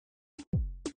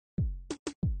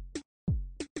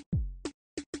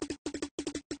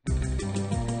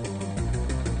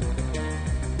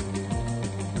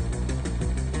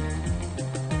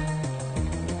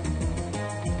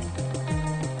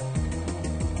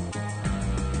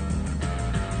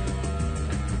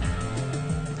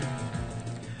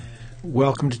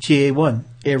Welcome to TA1,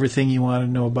 everything you want to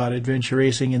know about adventure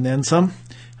racing and then some.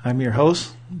 I'm your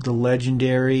host, the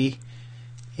legendary,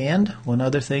 and one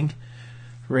other thing,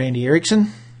 Randy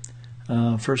Erickson.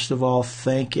 First of all,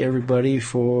 thank everybody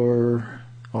for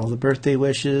all the birthday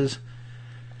wishes.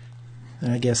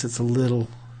 I guess it's a little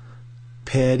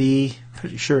petty,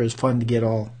 but it sure is fun to get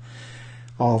all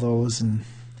those and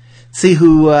see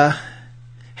who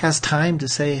has time to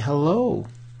say hello.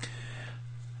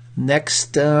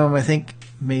 Next, I think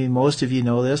maybe most of you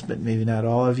know this, but maybe not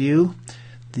all the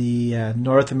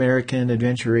North American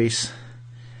Adventure Race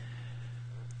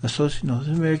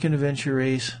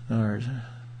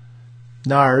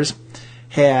NARS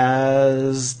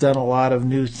has done a lot of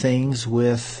new things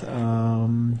with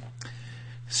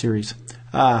series.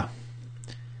 Trying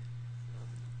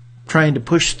to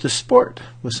push the sport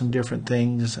with some different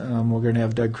things. We're going to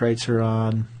have Doug Kreitzer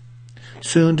on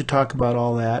soon to talk about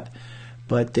all that.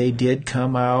 But they did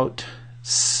come out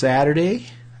Saturday,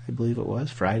 I believe it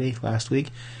was, Friday last week,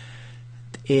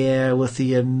 with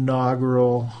the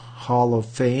inaugural Hall of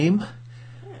Fame.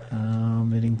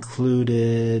 It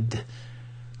included,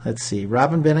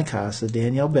 Robin Benincasa,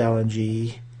 Danielle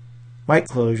Ballingy, Mike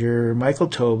Closier, Michael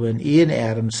Tobin, Ian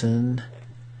Adamson,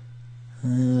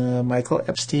 Michael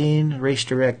Epstein, race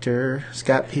director,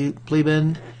 Scott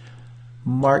Pleben,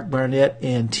 Mark Barnett,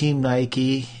 and Team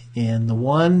Nike. And the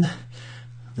one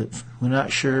that we're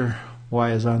not sure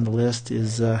why is on the list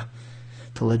is the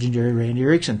legendary Randy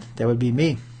Erickson. That would be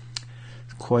me.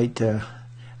 Quite,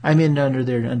 I'm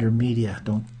under media.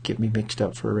 Don't get me mixed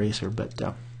up for a racer, but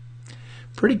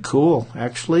pretty cool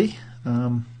actually.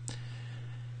 I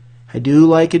do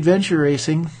like adventure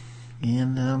racing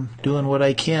and doing what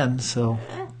I can. So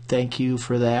thank you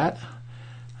for that.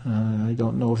 I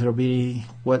don't know if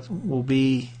what will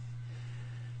be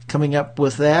coming up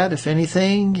with that, if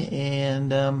anything,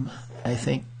 and I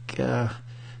think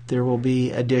there will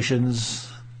be additions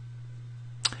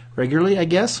regularly, I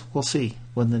guess. We'll see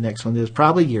when the next one is.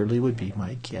 Probably yearly would be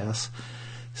my guess.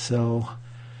 So,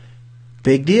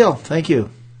 big deal. Thank you.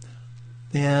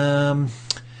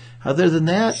 Other than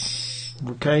that,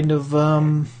 we're kind of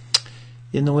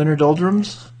in the winter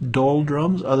doldrums,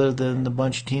 other than the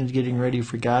bunch of teams getting ready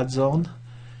for Godzone.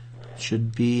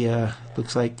 Should be,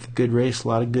 looks like a good race, a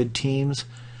lot of good teams.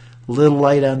 A little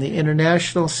light on the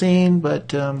international scene,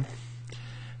 but I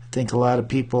think a lot of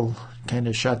people kind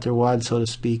of shot their wad, so to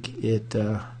speak, at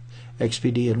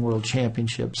XPD and World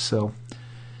Championships. So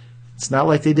it's not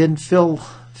like they didn't fill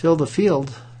the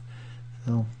field.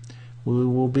 So we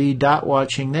will be dot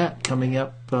watching that coming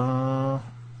up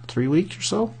 3 weeks or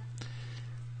so.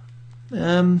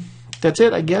 That's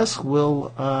it, I guess.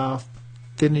 We'll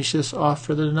finish this off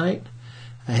for the night.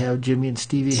 I have Jimmy and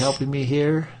Stevie helping me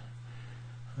here.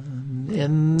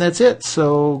 And that's it.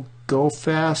 So go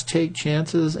fast, take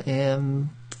chances, and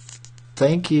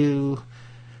thank you,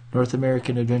 North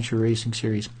American Adventure Racing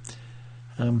Series.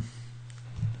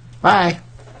 Bye.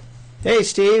 Hey,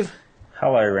 Steve.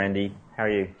 Hello, Randy. How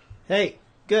are you? Hey,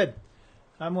 good.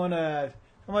 I'm gonna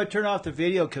turn off the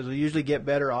video because we usually get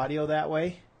better audio that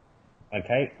way.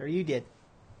 Okay. Or you did.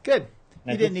 Good.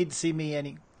 You didn't need to see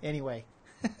me anyway.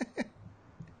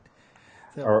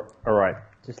 So. All right.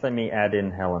 Just let me add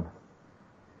in Helen.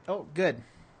 Oh, good.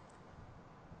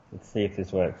 Let's see if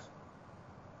this works.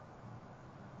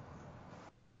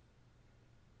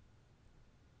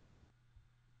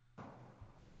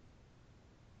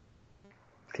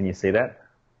 Can you see that?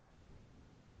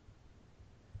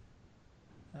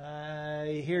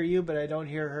 I hear you, but I don't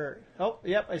hear her. Oh,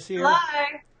 yep, I see her. Hello.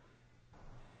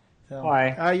 So,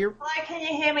 Hi. Hello, can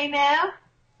you hear me now?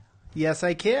 Yes,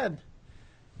 I can.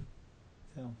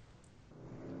 So,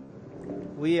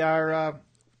 we are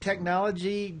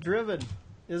technology driven.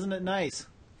 Isn't it nice?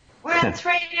 We're in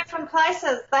 3 different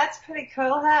places. That's pretty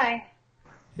cool, hey?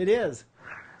 It is.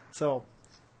 So,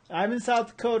 I'm in South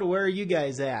Dakota. Where are you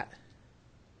guys at?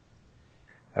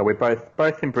 We're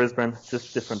both in Brisbane,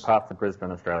 just different parts of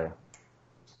Brisbane, Australia.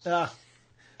 So.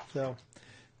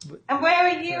 And where are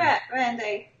you at,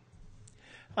 Randy?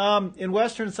 In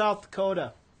western South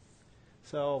Dakota.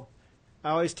 So,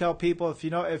 I always tell people if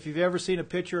you've ever seen a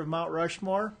picture of Mount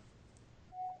Rushmore,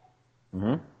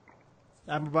 Mm-hmm.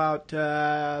 I'm about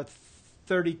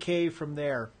 30K from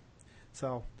there.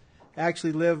 So,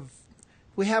 actually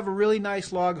we have a really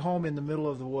nice log home in the middle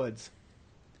of the woods.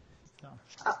 So.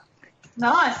 Oh,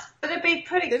 nice. But it'd be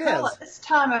pretty cool at this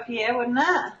time of year, wouldn't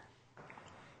it?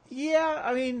 Yeah,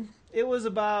 I mean, it was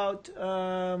about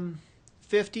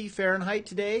 50 Fahrenheit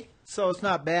today, so it's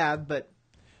not bad, but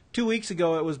 2 weeks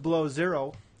ago it was below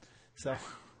zero. So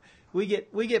we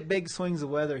get big swings of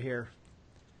weather here.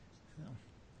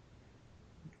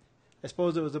 I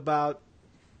suppose it was about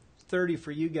 30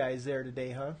 for you guys there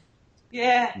today, huh?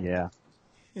 Yeah.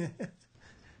 Yeah.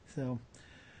 So,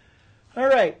 all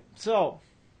right. So,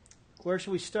 where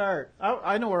should we start?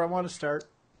 I know where I want to start.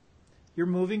 You're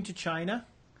moving to China.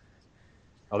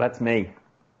 Oh, that's me.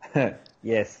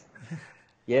 Yes.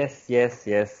 Yes.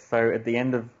 So at the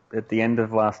end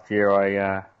of last year,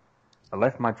 I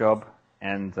left my job,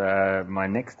 and my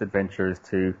next adventure is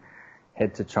to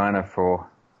head to China for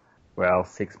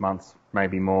 6 months,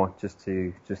 maybe more, just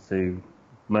to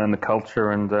learn the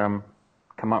culture and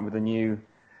come up with a new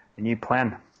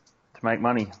plan to make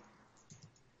money.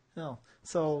 Oh,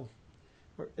 so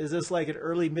is this like an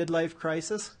early midlife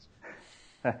crisis?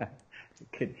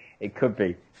 It could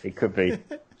be.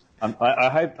 I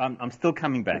hope I'm still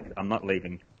coming back. I'm not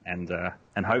leaving, and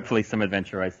hopefully some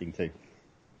adventure racing too.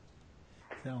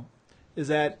 So, is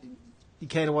that you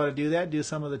kind of want to do that? Do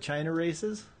some of the China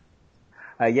races?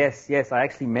 Yes. I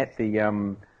actually met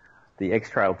the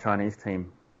X-Trail Chinese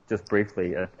team just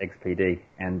briefly at XPD,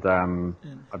 and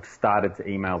I've started to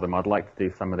email them. I'd like to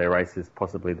do some of their races,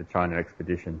 possibly the China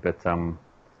expedition, but no,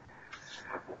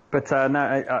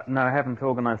 I haven't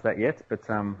organised that yet. But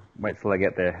wait till I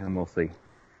get there, and we'll see.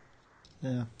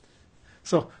 Yeah.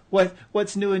 So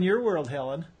what's new in your world,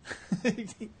 Helen?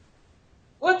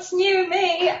 What's new,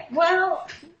 me? Well,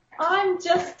 I'm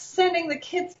just sending the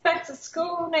kids back to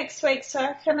school next week so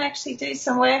I can actually do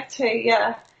some work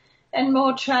and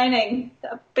more training.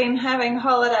 I've been having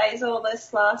holidays all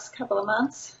this last couple of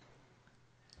months.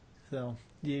 So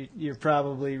you're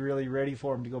probably really ready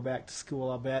for them to go back to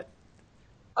school, I'll bet.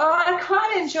 Oh, I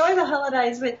quite enjoy the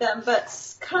holidays with them, but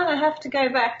kind of have to go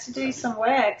back to do some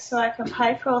work so I can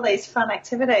pay for all these fun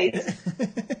activities.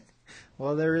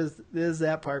 Well, there's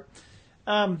that part.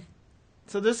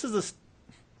 So this is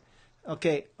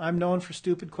okay, I'm known for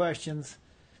stupid questions,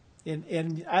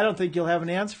 and I don't think you'll have an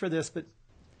answer for this, but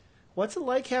what's it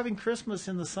like having Christmas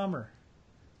in the summer?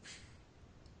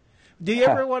 Do you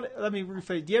ever let me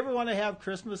rephrase, do you ever want to have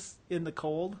Christmas in the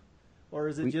cold, or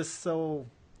is it just so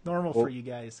normal for you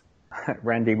guys?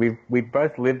 Randy, we've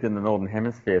both lived in the Northern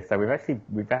Hemisphere, so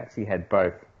we've actually had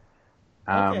both.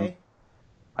 Okay.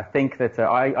 I think that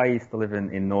I used to live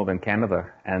in northern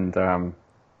Canada, and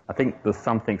I think there's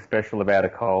something special about a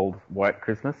cold, white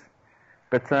Christmas.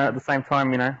 But at the same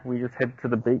time, we just head to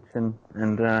the beach, and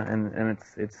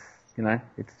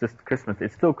it's just Christmas.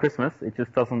 It's still Christmas. It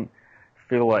just doesn't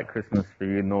feel like Christmas for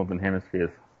you Northern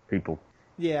Hemisphere people.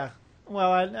 Yeah.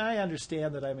 Well, I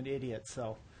understand that I'm an idiot,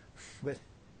 so. But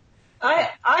I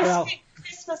spent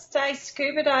Christmas Day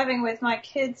scuba diving with my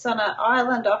kids on an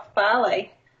island off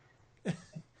Bali.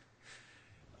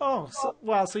 So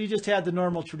you just had the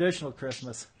normal traditional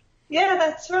Christmas. Yeah,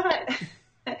 that's right.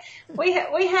 we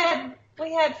had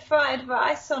fried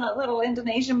rice on a little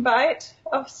Indonesian boat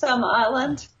off some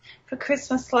island for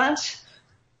Christmas lunch.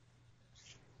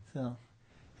 So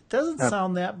it doesn't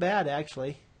sound that bad,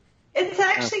 actually. It's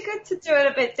actually good to do it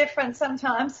a bit different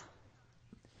sometimes.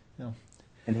 No.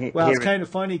 And it's kind of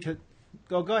funny to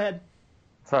go ahead.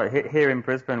 Sorry, here in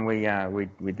Brisbane, we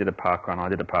did a park run. I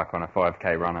did a park run, a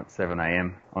 5K run at 7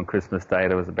 a.m. on Christmas Day.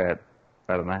 There was about,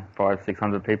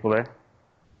 500-600 people there.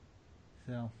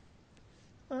 So,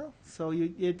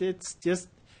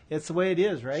 it's the way it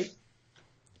is, right?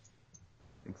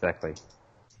 Exactly.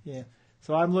 Yeah.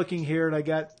 So I'm looking here, and I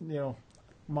got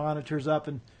monitors up,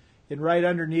 and right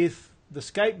underneath the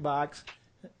Skype box,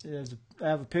 I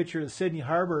have a picture of Sydney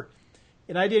Harbour,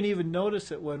 and I didn't even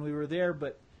notice it when we were there,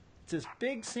 but it's this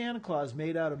big Santa Claus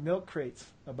made out of milk crates,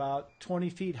 about 20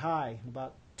 feet high,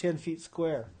 about 10 feet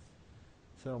square.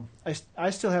 So I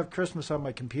still have Christmas on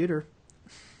my computer.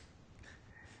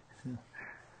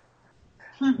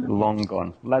 Long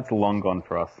gone. That's long gone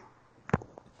for us.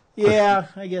 Yeah,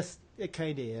 I guess it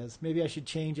kind of is. Maybe I should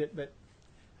change it, but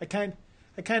I kind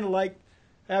of like.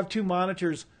 I have two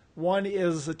monitors. One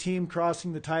is a team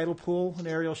crossing the tidal pool, an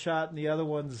aerial shot, and the other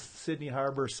one's Sydney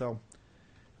Harbour. So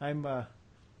I'm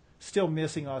still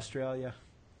missing Australia.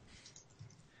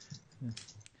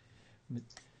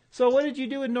 So what did you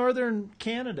do in northern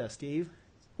Canada, Steve?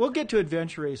 We'll get to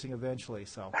adventure racing eventually.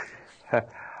 So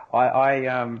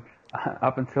I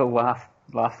up until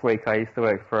last week, I used to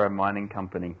work for a mining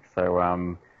company.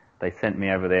 So they sent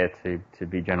me over there to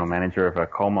be general manager of a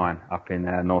coal mine up in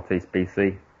northeast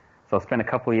BC. So I spent a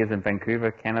couple of years in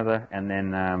Vancouver, Canada, and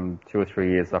then 2 or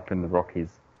 3 years up in the Rockies.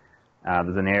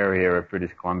 There's an area of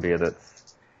British Columbia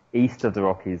that's east of the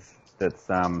Rockies that's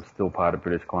still part of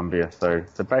British Columbia. So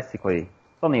basically,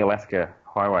 it's on the Alaska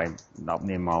Highway up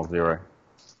near Mile Zero.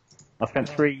 I spent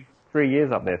three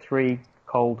years up there, 3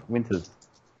 cold winters.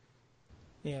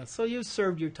 Yeah, so you've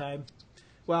served your time.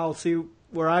 Well, see,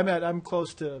 where I'm at,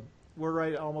 we're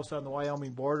right almost on the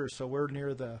Wyoming border, so we're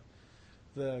near the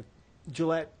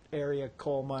Gillette area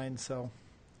coal mine, so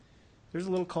there's a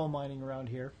little coal mining around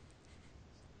here.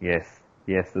 Yes,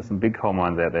 there's some big coal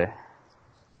mines out there.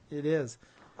 It is.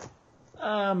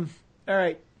 All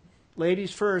right,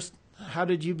 ladies first, how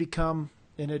did you become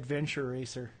an adventure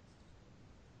racer?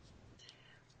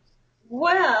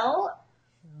 Well,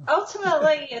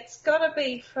 ultimately, it's got to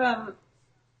be from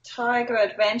Tiger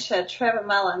Adventure, Trevor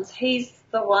Mullins. He's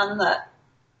the one that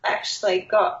actually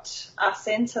got us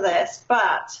into this,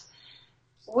 but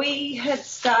we had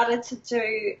started to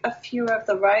do a few of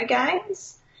the row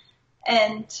games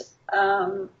and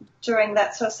doing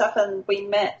that sort of stuff, and we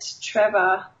met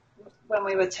Trevor when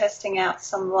we were testing out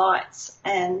some lights,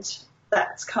 and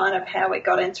that's kind of how we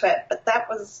got into it. But that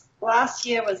was last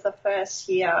year was the first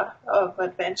year of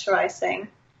adventure racing.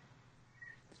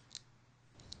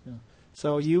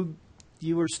 So you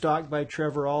were stalked by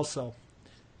Trevor also.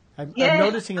 I'm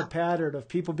noticing a pattern of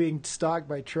people being stalked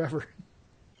by Trevor.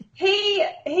 He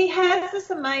has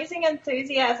this amazing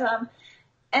enthusiasm,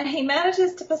 and he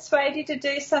manages to persuade you to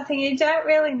do something you don't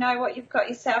really know what you've got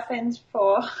yourself in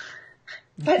for.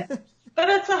 But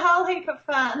it's a whole heap of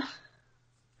fun.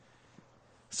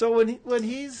 So when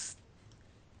he's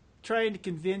trying to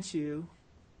convince you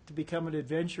to become an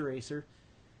adventure racer,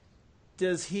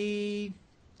 does he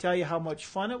tell you how much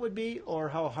fun it would be or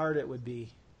how hard it would be?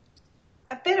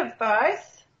 A bit of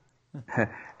both.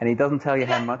 And he doesn't tell you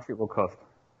how much it will cost.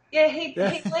 Yeah, he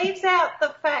leaves out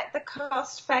the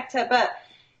cost factor, but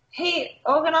he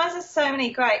organises so many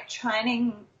great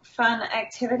training fun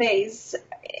activities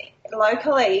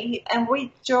locally, and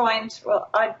we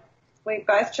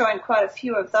both joined quite a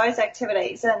few of those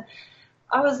activities, and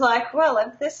I was like, well,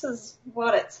 if this is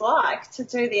what it's like to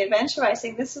do the adventure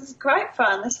racing, this is great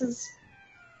fun. This is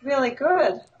really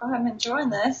good. I'm enjoying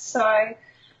this. So I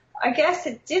guess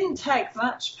it didn't take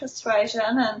much persuasion,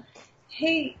 and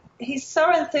he's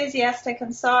so enthusiastic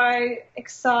and so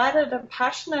excited and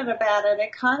passionate about it.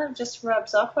 It kind of just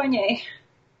rubs off on you.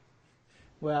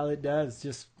 Well, it does.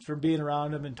 Just from being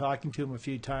around him and talking to him a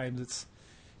few times,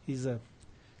 he's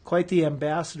quite the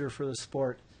ambassador for the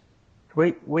sport.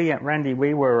 Randy,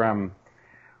 we were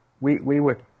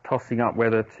tossing up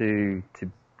whether to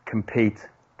compete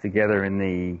together in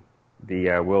the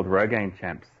World Rogaine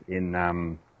Champs in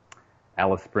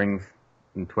Alice Springs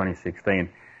in 2016,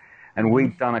 and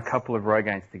we'd done a couple of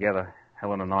Rogaines together,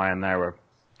 Helen and I, and they were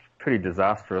pretty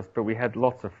disastrous, but we had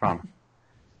lots of fun.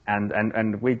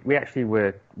 And we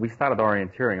started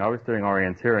orienteering. I was doing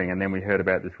orienteering, and then we heard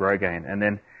about this Rogaine, and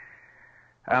then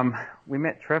we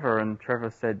met Trevor, and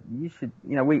Trevor said, you should,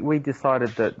 we decided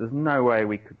that there's no way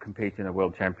we could compete in the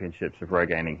World Championships of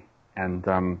Rogaining. And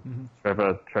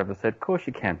Trevor said, of course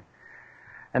you can.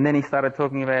 And then he started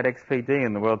talking about XPD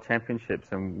and the World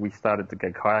Championships, and we started to go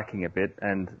kayaking a bit,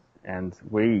 and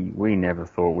we never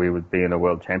thought we would be in a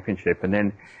World Championship. And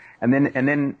then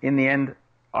in the end,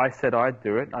 I said I'd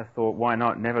do it. I thought, why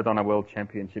not? Never done a World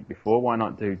Championship before. Why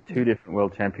not do 2 different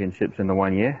World Championships in the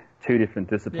 1 year? 2 different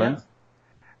disciplines. Yeah.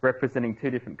 Representing 2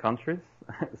 different countries.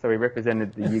 So we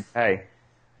represented the UK.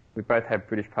 We both have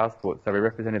British passports, so we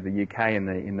represented the UK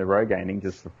in the Rogaining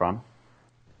just for fun.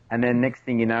 And then next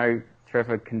thing you know,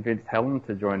 Trevor convinced Helen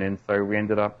to join in, so we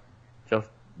ended up just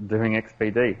doing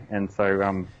XPD. And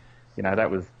so, that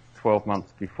was 12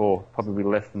 months before, probably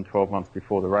less than 12 months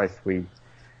before the race, we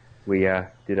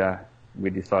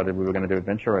decided we were going to do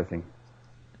adventure racing.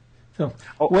 So,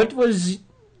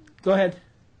 go ahead.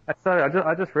 Sorry,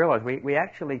 I just realised we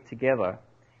actually together,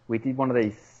 we did one of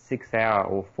these 6-hour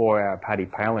or 4-hour Paddy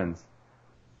Palins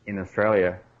in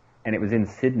Australia, and it was in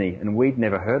Sydney, and we'd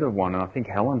never heard of one, and I think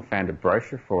Helen found a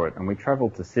brochure for it, and we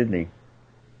travelled to Sydney,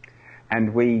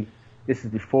 and this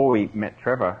is before we met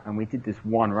Trevor, and we did this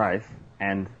one race,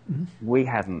 and we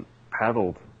hadn't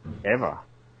paddled ever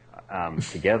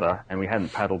together, and we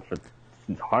hadn't paddled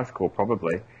since high school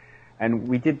probably. And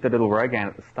we did the little Rogaine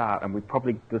at the start, and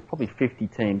there's probably 50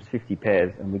 teams, 50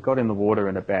 pairs, and we got in the water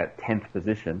in about 10th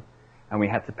position, and we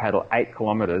had to paddle 8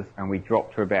 kilometres, and we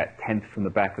dropped to about 10th from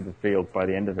the back of the field by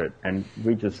the end of it, and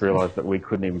we just realised that we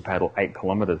couldn't even paddle 8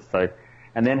 kilometres. So,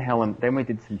 and then we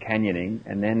did some canyoning,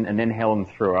 and then Helen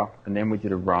threw up, and then we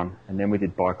did a run, and then we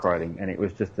did bike riding, and it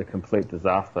was just a complete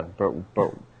disaster,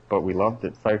 but we loved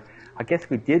it. So I guess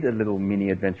we did a little mini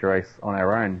adventure race on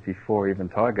our own before even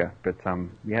Tiger, but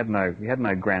we had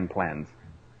no grand plans.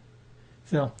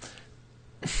 So,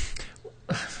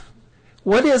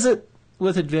 what is it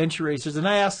with adventure racers? And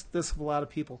I ask this of a lot of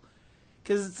people,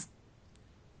 because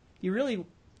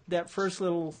that first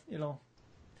little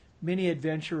mini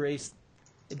adventure race,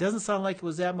 it doesn't sound like it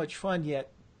was that much fun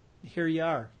yet, here you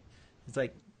are. It's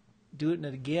like doing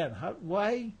it again.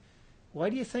 Why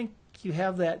do you think you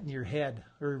have that in your head?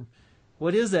 Or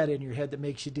what is that in your head that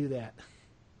makes you do that?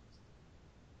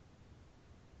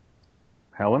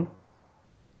 Helen?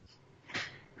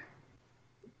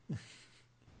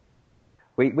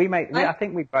 I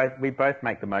think we both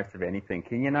make the most of anything.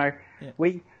 And,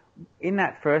 we in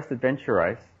that first adventure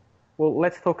race, well,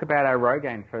 let's talk about our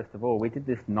Rogaine first of all. We did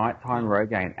this nighttime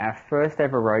Rogaine, our first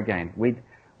ever Rogaine.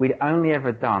 We'd only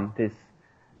ever done this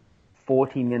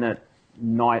 40-minute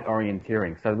night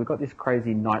orienteering. So we've got this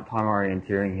crazy nighttime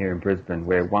orienteering here in Brisbane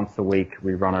where once a week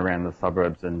we run around the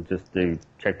suburbs and just do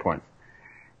checkpoints.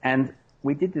 And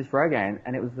we did this Rogaine,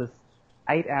 and it was this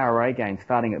 8-hour Rogaine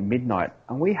starting at midnight,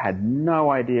 and we had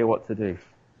no idea what to do.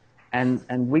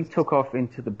 And we took off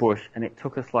into the bush, and it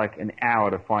took us like an hour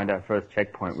to find our first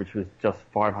checkpoint, which was just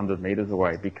 500 meters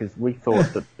away, because we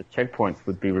thought that the checkpoints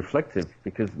would be reflective,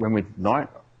 because when we did night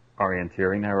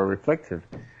orienteering, they were reflective.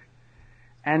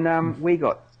 And we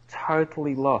got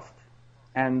totally lost,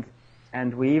 and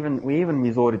we even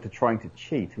resorted to trying to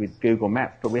cheat with Google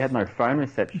Maps, but we had no phone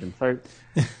reception. So,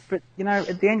 but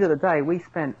at the end of the day, we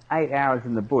spent 8 hours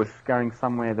in the bush going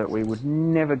somewhere that we would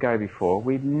never go before.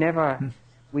 We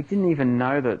didn't even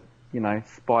know that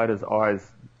spiders' eyes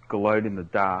glowed in the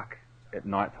dark at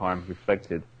night time,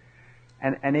 reflected.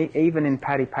 And even in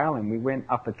Paddy Palin, we went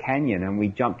up a canyon and we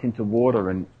jumped into water,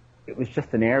 and it was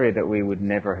just an area that we would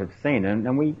never have seen.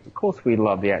 And we, of course, we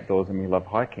love the outdoors and we love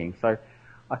hiking. So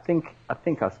I think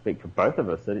I speak for both of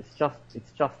us that it's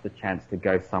just the chance to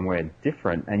go somewhere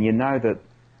different, and that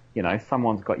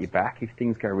someone's got your back. If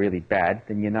things go really bad,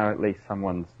 then at least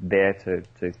someone's there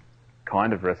to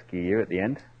kind of rescue you at the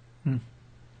end.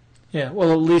 Yeah,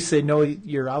 well, at least they know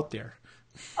you're out there.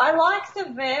 I like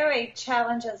the varied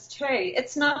challenges too.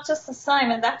 It's not just the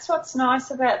same, and that's what's nice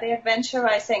about the adventure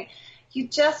racing. You're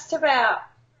just about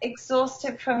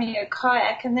exhausted from your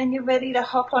kayak, and then you're ready to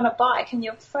hop on a bike, and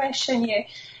you're fresh and you're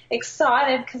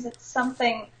excited because it's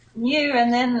something new,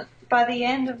 and then by the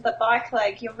end of the bike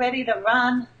leg you're ready to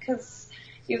run because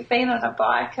you've been on a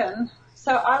bike. And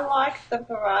so I like the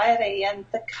variety and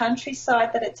the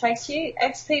countryside that it takes you.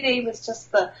 XPD was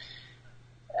just a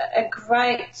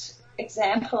great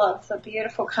example of the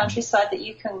beautiful countryside that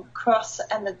you can cross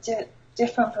and the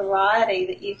different variety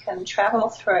that you can travel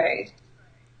through.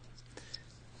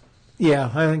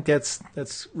 Yeah, I think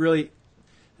that's really,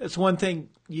 that's one thing.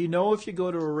 If you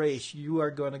go to a race, you are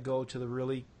going to go to the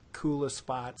really coolest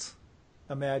spots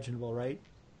imaginable, right?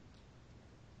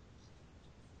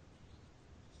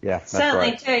 Yeah, that's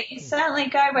certainly right. do. You certainly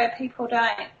go where people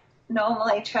don't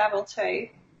normally travel to.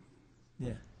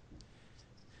 Yeah.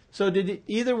 So did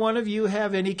either one of you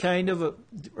have any kind of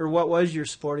or what was your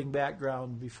sporting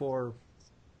background before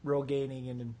Rogaining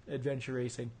and adventure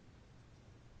racing?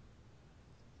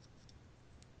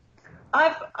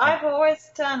 I've always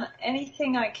done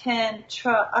anything I can.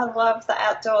 I love the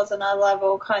outdoors and I love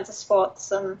all kinds of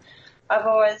sports, and I've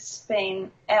always been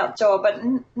outdoor, but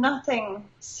nothing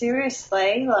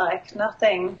seriously, like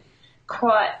nothing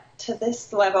quite to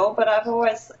this level. But I've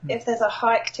always, if there's a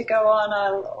hike to go on,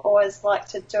 I'll always like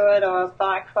to do it, or a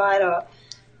bike ride, or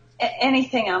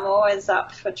anything. I'm always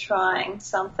up for trying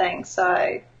something.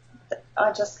 So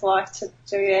I just like to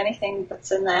do anything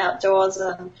that's in the outdoors,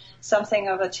 and something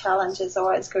of a challenge is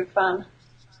always good fun.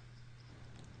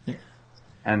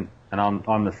 And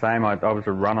I'm the same. I was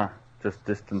a runner, just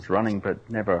distance running, but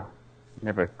never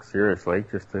seriously.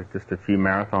 Just a few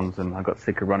marathons, and I got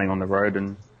sick of running on the road,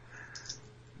 and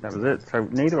that was it. So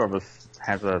neither of us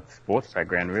has a sports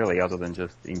background really, other than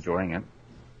just enjoying it.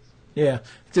 Yeah,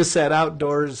 just that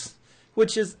outdoors,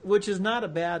 which is not a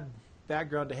bad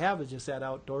background to have. Is just that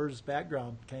outdoors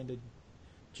background, kind of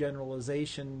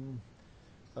generalization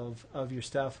of your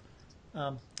stuff.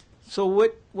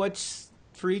 So what's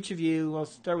for each of you? I'll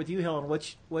start with you, Helen.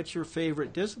 What's your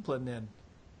favorite discipline then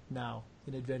now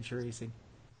in adventure racing?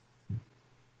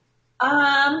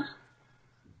 I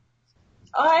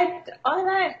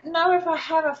don't know if I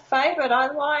have a favorite.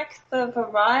 I like the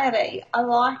variety. I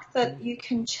like that you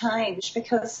can change,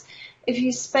 because if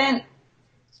you spent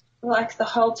like the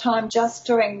whole time just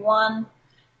doing one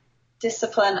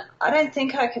discipline, I don't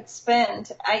think I could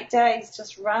spend 8 days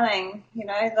just running,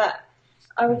 that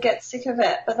I would get sick of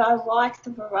it. But I like the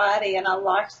variety and I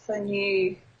liked the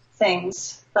new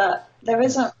things, but there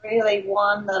isn't really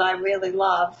one that I really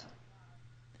love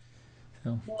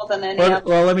more than any other.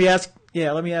 Well, let me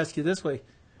ask you this way.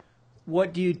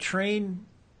 What do you train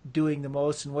doing the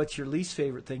most, and what's your least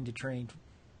favorite thing to train?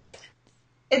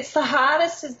 It's the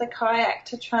hardest is the kayak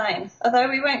to train, although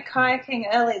we went kayaking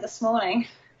early this morning.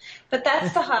 But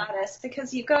that's the hardest,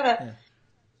 because you've got to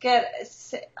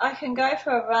I can go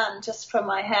for a run just from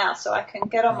my house, or I can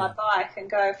get on my bike and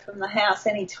go from the house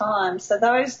any time. So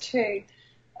those two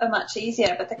are much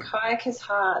easier, but the kayak is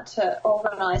hard to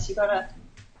organise.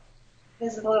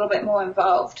 There's a little bit more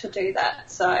involved to do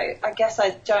that. So I guess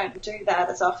I don't do that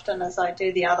as often as I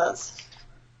do the others.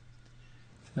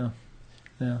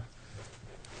 Yeah.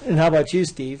 And how about you,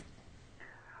 Steve?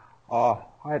 Oh,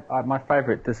 my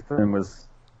favourite discipline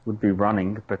would be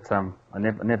running, but I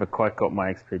never quite got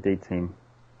my XPD team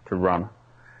to run.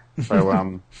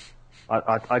 So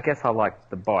I guess I like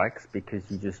the bikes because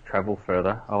you just travel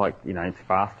further. I like, it's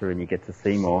faster and you get to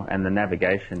see more, and the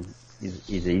navigation is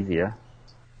easier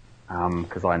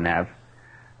because I nav.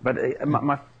 But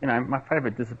my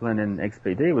favourite discipline in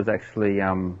XPD was actually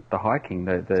the hiking,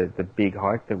 the big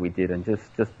hike that we did, and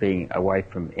just being away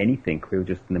from anything. We were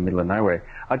just in the middle of nowhere.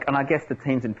 And I guess the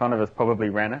teams in front of us probably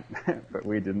ran it, but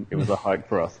we didn't. It was a hike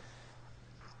for us.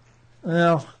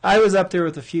 Well, I was up there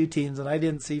with a few teams, and I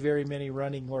didn't see very many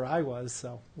running where I was.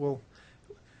 So we'll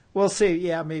see.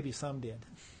 Yeah, maybe some did.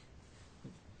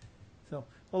 So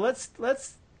let's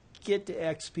get to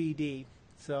XPD.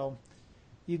 So.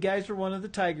 You guys were one of the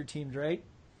Tiger teams, right?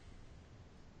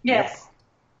 Yes.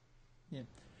 Yeah.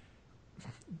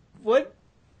 What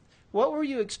were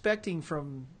you expecting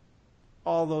from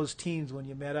all those teams when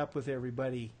you met up with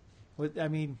everybody? I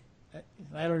don't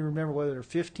even remember whether there were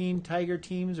 15 Tiger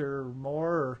teams or more.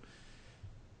 Or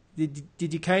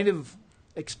did you kind of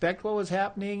expect what was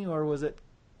happening, or was it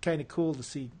kind of cool to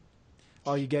see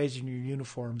all you guys in your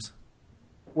uniforms?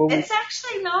 Well, it's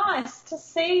actually nice to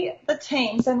see the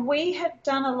teams, and we had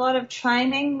done a lot of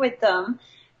training with them,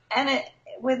 and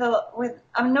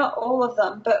I'm not all of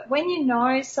them, but when you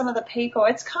know some of the people,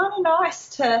 it's kind of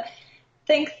nice to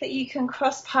think that you can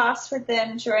cross paths with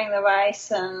them during the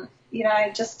race, and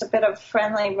just a bit of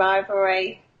friendly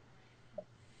rivalry.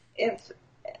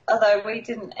 Although we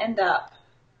didn't end up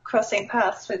crossing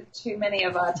paths with too many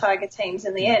of our Tiger teams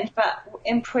in the end, but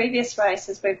in previous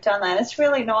races we've done that. It's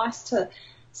really nice to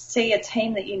see a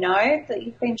team that that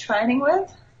you've been training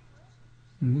with.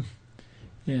 Mm-hmm.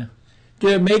 Yeah.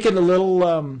 Did it make it a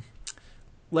little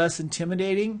less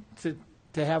intimidating to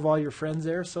have all your friends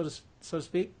there, so to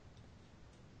speak?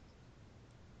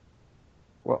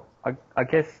 Well, I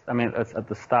guess, at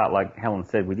the start, like Helen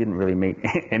said, we didn't really meet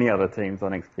any other teams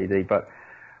on XPD, but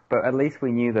at least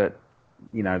we knew that,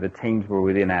 the teams were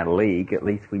within our league. At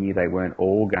least we knew they weren't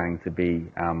all going to be,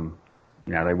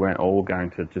 they weren't all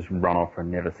going to just run off and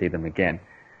never see them again.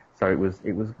 So it was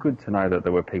good to know that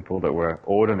there were people that were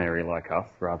ordinary like us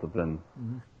rather than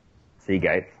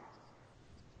Seagates.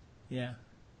 Yeah.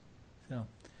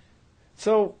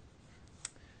 So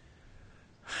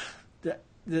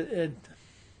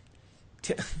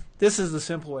this is the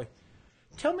simple way.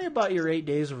 Tell me about your 8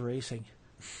 days of racing.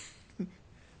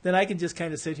 Then I can just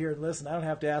kind of sit here and listen. I don't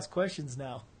have to ask questions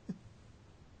now.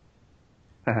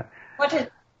 What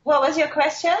was your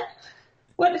question?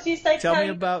 What did you say? Tell me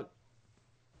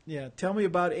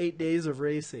about 8 days of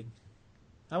racing.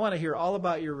 I want to hear all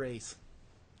about your race.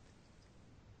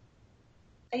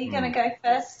 Are you going to go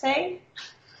first, Steve?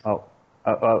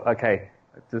 Okay.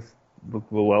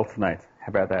 We'll alternate. How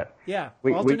about that? Yeah,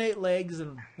 alternate legs,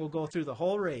 and we'll go through the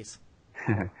whole race.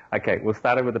 Okay, we'll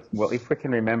start with if we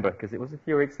can remember, because it was a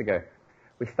few weeks ago.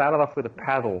 We started off with a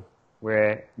paddle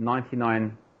where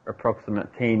 99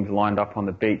 approximate teams lined up on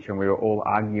the beach, and we were all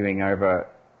arguing over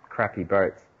crappy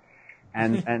boats.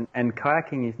 And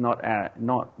kayaking is not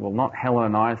Helen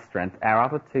and I's strength. Our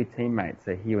other two teammates,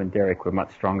 Hugh and Derek, were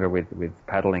much stronger with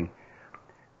paddling.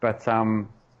 But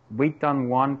we'd done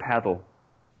one paddle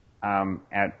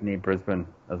out near Brisbane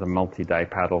as a multi-day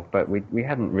paddle, but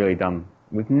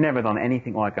we've never done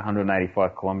anything like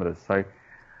 185 kilometres. So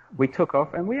we took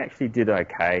off, and we actually did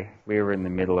okay. We were in the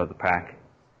middle of the pack,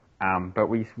 but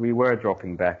we were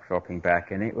dropping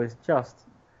back, and it was just,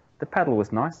 the paddle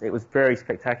was nice. It was very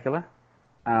spectacular.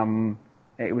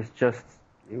 It was just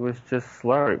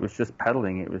slow. It was just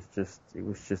paddling. It was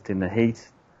just in the heat,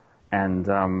 and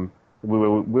we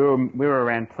were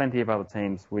around plenty of other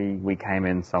teams. We came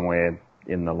in somewhere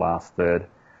in the last third,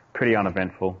 pretty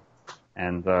uneventful,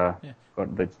 and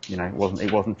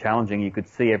it wasn't challenging. You could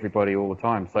see everybody all the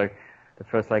time. So the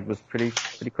first leg was pretty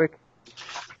quick.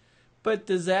 But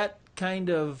does that kind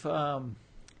of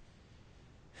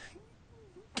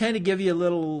give you a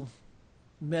little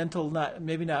mental,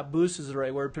 maybe not boost is the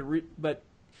right word, but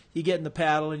you get in the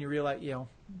paddle and you realize,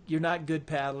 you're not good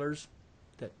paddlers.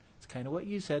 That's kind of what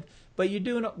you said. But you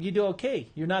do okay.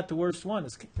 You're not the worst one.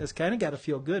 It's kind of got to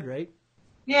feel good, right?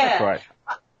 Yeah. That's right.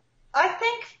 I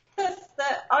think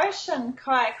the ocean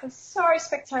kayak was so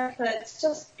spectacular. It's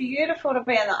just beautiful to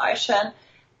be in the ocean.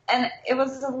 and it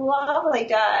was a lovely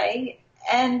day.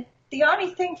 And the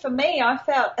only thing for me, I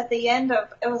felt at the end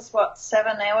of, it was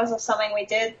 7 hours or something we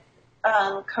did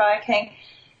kayaking.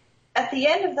 At the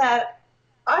end of that,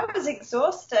 I was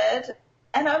exhausted,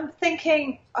 and I'm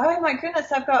thinking, oh my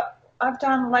goodness, I've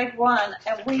done leg 1,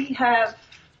 and we have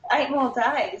 8 more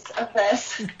days of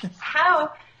this.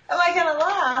 How am I going to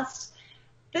last?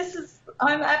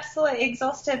 I'm absolutely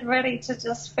exhausted, ready to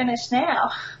just finish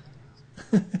now.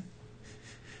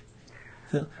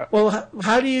 Well,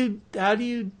 how do you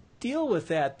deal with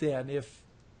that then?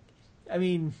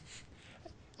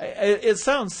 It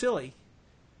sounds silly,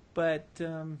 but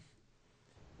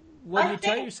what do you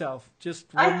tell yourself?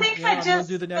 I think I just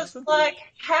do the next was one? like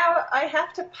how I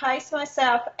have to pace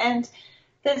myself, and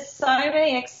there's so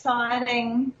many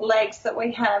exciting legs that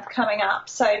we have coming up.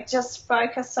 So just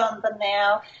focus on the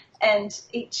now and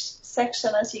each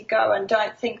section as you go, and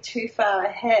don't think too far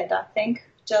ahead. I think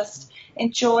just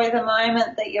enjoy the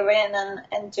moment that you're in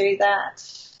and do that.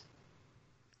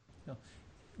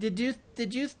 Did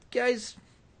you guys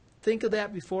think of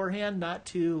that beforehand? Not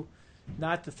to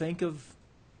think of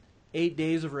 8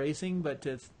 days of racing, but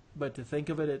to think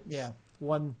of it at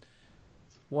one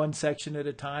section at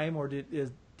a time, or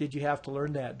did you have to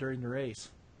learn that during the race?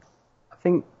 I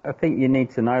think you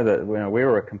need to know that we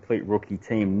were a complete rookie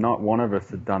team. Not one of us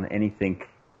had done anything.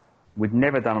 We'd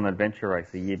never done an adventure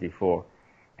race a year before,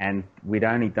 and we'd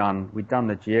done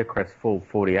the GeoCrest full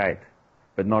 48,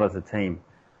 but not as a team.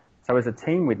 So as a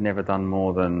team, we'd never done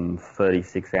more than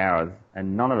 36 hours,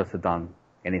 and none of us had done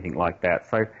anything like that.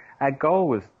 So our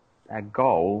goal,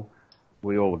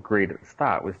 we all agreed at the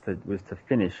start, was to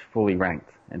finish fully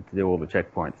ranked and to do all the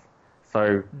checkpoints.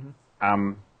 So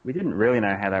we didn't really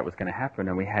know how that was going to happen,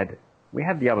 and we had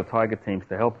the other Tiger teams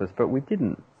to help us, but we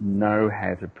didn't know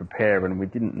how to prepare, and we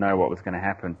didn't know what was going to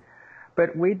happen.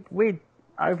 But we'd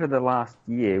over the last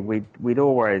year, we'd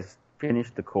always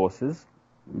finished the courses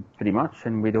pretty much,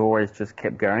 and we'd always just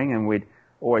kept going, and we'd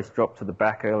always dropped to the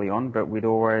back early on, but we'd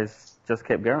always just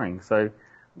kept going. So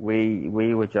we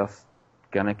were just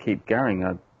going to keep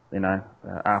going.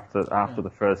 After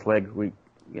the first leg, we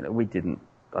didn't.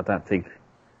 I don't think.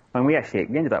 We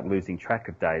ended up losing track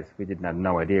of days. We didn't have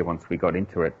no idea once we got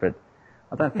into it, but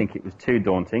I don't think it was too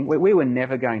daunting. We were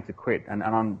never going to quit,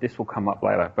 and this will come up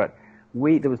later, but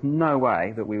there was no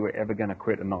way that we were ever going to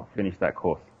quit and not finish that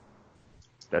course.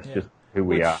 That's just who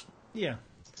we are. Yeah.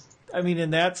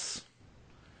 And that's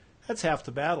half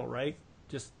the battle, right?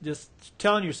 Just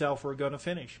telling yourself we're going to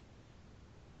finish.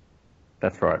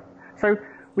 That's right. So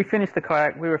we finished the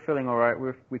kayak. We were feeling all right.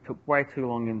 We took way too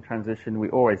long in transition. We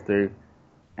always do.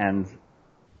 And,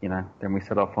 then we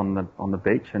set off on the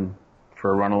beach and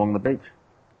for a run along the beach.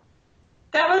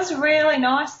 That was really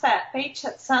nice, that beach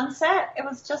at sunset. It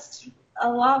was just a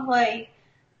lovely,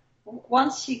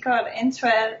 once you got into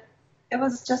it, it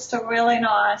was just a really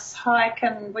nice hike,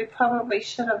 and we probably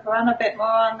should have run a bit more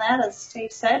on that, as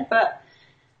Steve said, but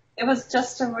it was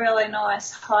just a really nice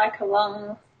hike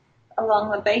along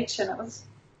the beach, and it was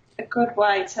a good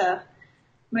way to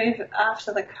move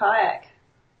after the kayak.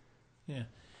 Yeah.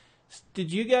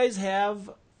 Did you guys have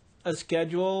a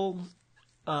schedule?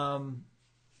 You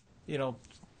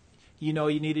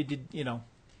needed to,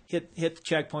 hit the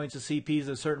checkpoints, the CPs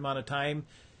a certain amount of time.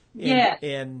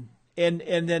 And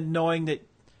then knowing that,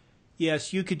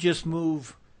 yes, you could just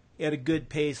move at a good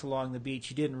pace along the beach.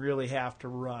 You didn't really have to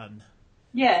run.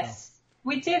 Yes. So.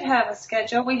 We did have a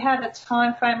schedule. We had a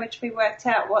time frame which we worked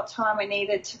out what time we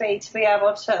needed to be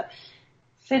able to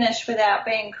finish without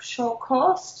being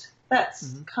short-coursed.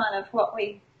 That's kind of what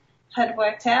we had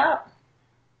worked out.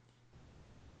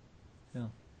 Yeah.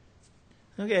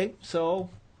 Okay, so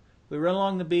we run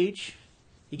along the beach.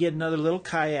 You get another little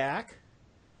kayak.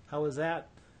 How was that?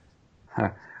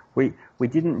 We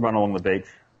didn't run along the beach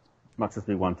much as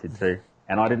we wanted to,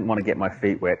 and I didn't want to get my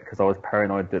feet wet because I was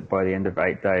paranoid that by the end of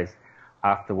 8 days,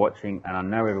 after watching, and I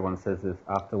know everyone says this,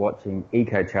 after watching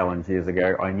Eco Challenge years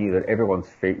ago, I knew that everyone's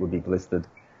feet would be blistered.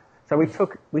 So we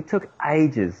took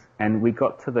ages, and we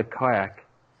got to the kayak,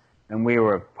 and we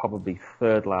were probably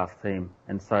third last team.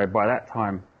 And so by that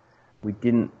time, we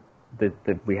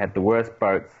had the worst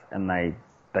boats, and they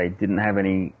didn't have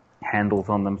any handles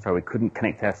on them, so we couldn't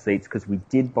connect our seats, because we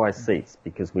did buy seats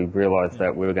because we realised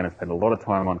that we were going to spend a lot of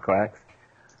time on kayaks.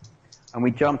 And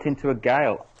we jumped into a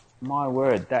gale. My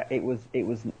word, it was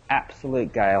an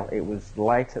absolute gale. It was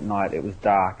late at night, it was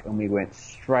dark, and we went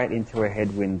straight into a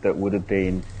headwind that would have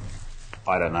been,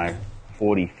 I don't know,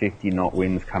 40, 50 knot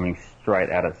winds coming straight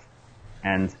at us.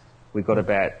 And we got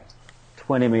about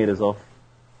 20 metres off.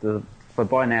 So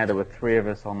by now there were 3 of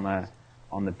us on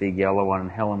the big yellow one,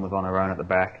 and Helen was on her own at the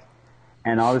back.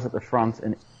 and I was at the front,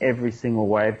 and every single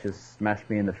wave just smashed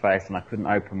me in the face, and I couldn't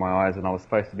open my eyes, and I was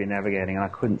supposed to be navigating, and I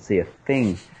couldn't see a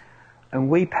thing. And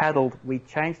we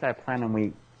changed our plan,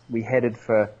 and we headed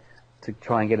to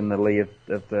try and get in the lee of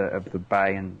the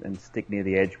bay and stick near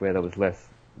the edge where there was less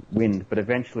wind. But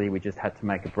eventually we just had to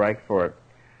make a break for it.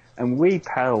 And we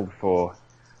paddled for,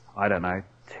 I don't know,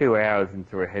 2 hours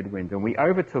into a headwind. And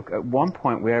at one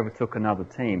point we overtook another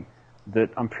team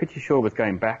that I'm pretty sure was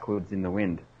going backwards in the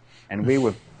wind. And we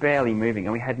were barely moving,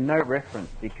 and we had no reference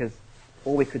because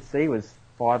all we could see was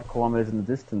 5 kilometres in the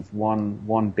distance,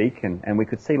 one beacon, and we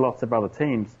could see lots of other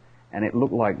teams, and it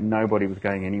looked like nobody was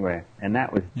going anywhere. And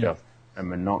that was just a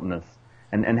monotonous.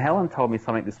 And Helen told me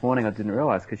something this morning I didn't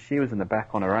realise, because she was in the back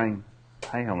on her own.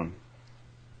 Hey, Helen.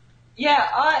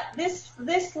 Yeah,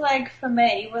 this leg for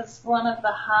me was one of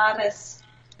the hardest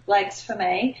legs for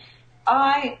me.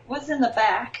 I was in the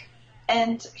back,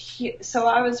 and so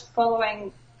I was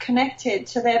connected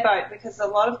to their boat because a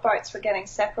lot of boats were getting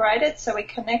separated, so we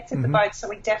connected the boats so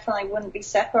we definitely wouldn't be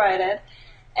separated.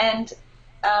 And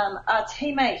our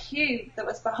teammate Hugh that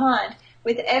was behind,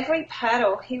 with every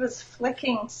paddle, he was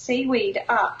flicking seaweed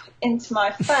up into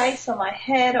my face, on my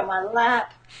head, on my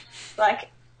lap,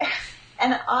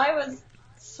 and I was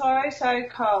so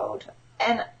cold,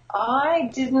 and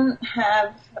I didn't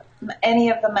have any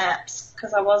of the maps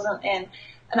because I wasn't in.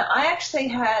 And I actually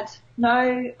had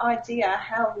no idea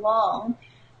how long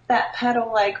that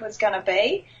paddle leg was going to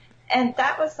be. And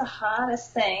that was the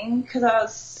hardest thing because I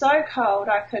was so cold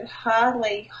I could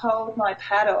hardly hold my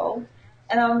paddle.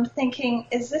 And I'm thinking,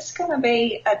 is this going to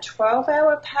be a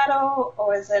 12-hour paddle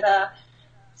or is it a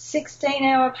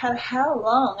 16-hour paddle? How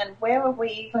long and where were we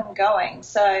even going?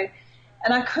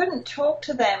 And I couldn't talk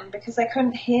to them because they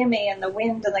couldn't hear me in the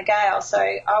wind and the gale. So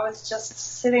I was just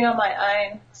sitting on my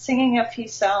own, singing a few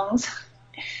songs,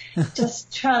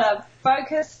 just trying to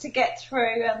focus to get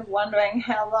through and wondering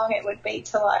how long it would be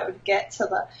till I would get to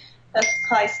the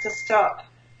place to stop.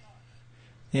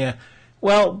 Yeah.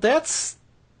 Well,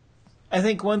 I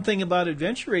think one thing about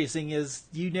adventure racing is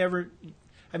you can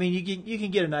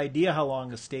get an idea how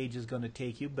long a stage is going to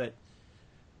take you, but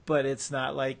it's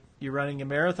not like you're running a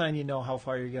marathon, you know how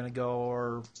far you're going to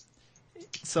go.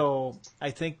 So I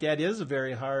think that is a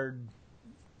very hard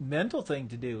mental thing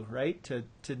to do, right? To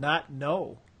not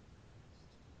know.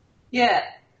 Yeah,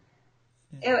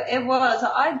 it was.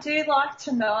 I do like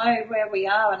to know where we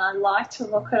are, and I like to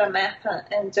look at a map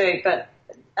and do, but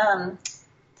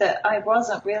that I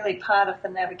wasn't really part of the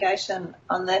navigation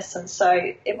on this, and so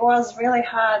it was really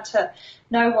hard to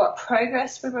know what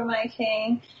progress we were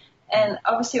making. And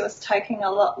obviously it was taking a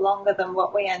lot longer than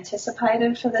what we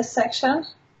anticipated for this section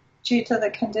due to the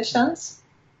conditions.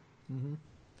 Mm-hmm.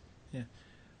 Yeah.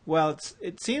 Well,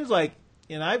 it seems like,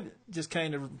 and I'm just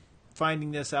kind of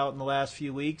finding this out in the last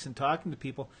few weeks and talking to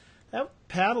people, that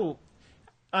paddle,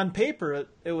 on paper,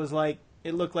 it was like,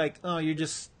 it looked like, oh, you're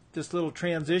just this little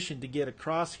transition to get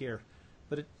across here.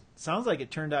 But it sounds like it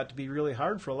turned out to be really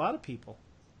hard for a lot of people.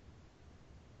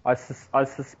 I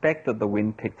suspect that the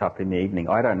wind picked up in the evening.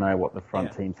 I don't know what the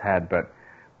front teams had, but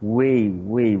we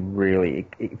really,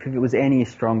 if it was any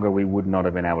stronger, we would not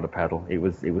have been able to paddle. It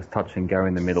was touch and go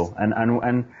in the middle.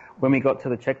 And when we got to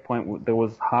the checkpoint, there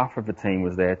was half of the team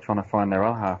was there trying to find their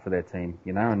other half of their team,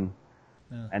 and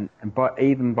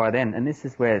even by then, and this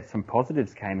is where some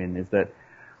positives came in, is that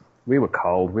we were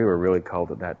cold. We were really cold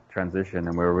at that transition,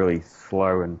 and we were really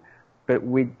slow but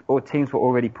teams were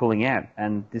already pulling out,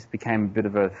 and this became a bit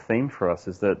of a theme for us,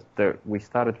 is that we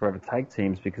started to overtake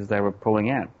teams because they were pulling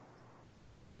out.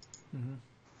 Mm-hmm.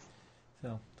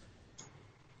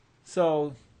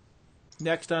 So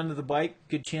next onto the bike,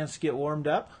 good chance to get warmed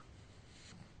up?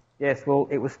 Yes, well,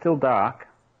 it was still dark,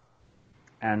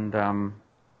 and so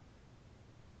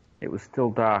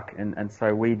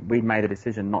we made a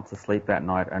decision not to sleep that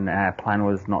night, and our plan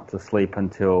was not to sleep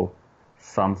until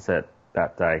sunset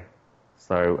that day.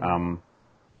 So,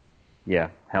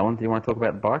 Helen, do you want to talk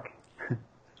about the bike?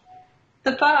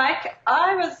 The bike,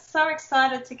 I was so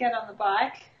excited to get on the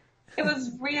bike. It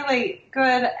was really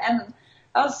good, and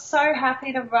I was so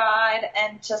happy to ride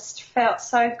and just felt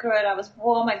so good. I was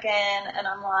warm again, and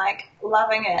I'm like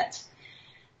loving it.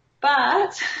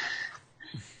 But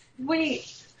we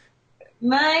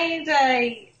made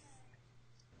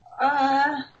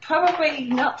probably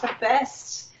not the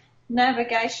best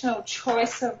navigational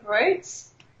choice of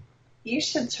routes. You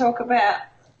should talk about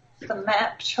the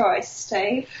map choice,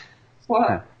 Steve.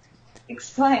 What?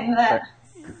 Explain that.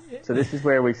 So this is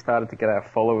where we started to get our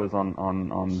followers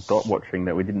on dot watching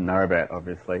that we didn't know about,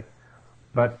 obviously.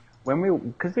 But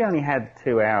because we only had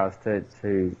 2 hours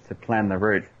to plan the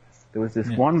route, there was this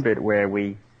one bit where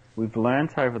we we've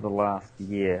learnt over the last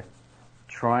year,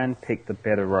 try and pick the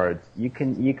better roads. You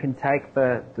can take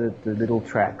the little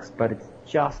tracks, but it's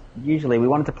just, usually we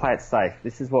wanted to play it safe.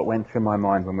 This is what went through my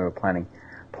mind when we were planning.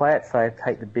 Play it safe,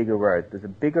 take the bigger road. There's a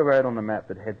bigger road on the map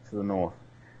that heads to the north,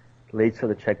 leads to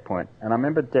the checkpoint. And I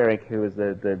remember Derek, who was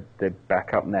the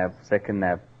backup nav, second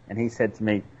nav, and he said to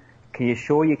me, "Can you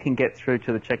sure you can get through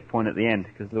to the checkpoint at the end?"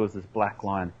 Because there was this black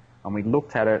line. And we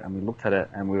looked at it,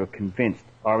 and we were convinced,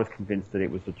 I was convinced that it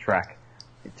was a track.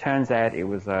 It turns out it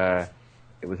was a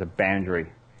boundary,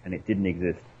 and it didn't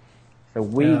exist. So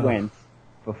we went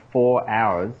for 4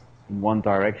 hours in one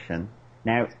direction.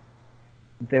 Now,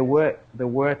 there were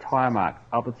tire marks.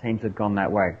 Other teams had gone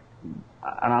that way.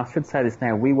 And I should say this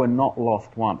now, we were not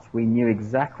lost once. We knew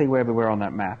exactly where we were on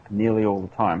that map nearly all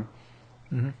the time.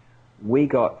 Mm-hmm. We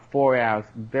got 4 hours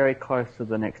very close to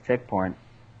the next checkpoint,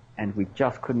 and we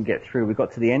just couldn't get through. We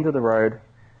got to the end of the road,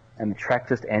 and the track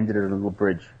just ended at a little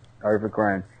bridge,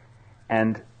 overgrown.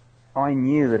 And I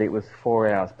knew that it was 4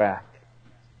 hours back,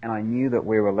 and I knew that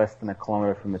we were less than a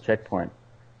kilometre from the checkpoint,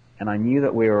 and I knew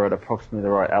that we were at approximately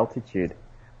the right altitude.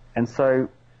 And so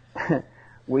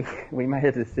we made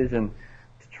a decision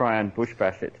to try and bush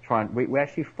bash it. We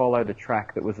actually followed a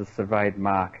track that was a surveyed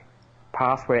mark,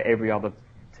 past where every other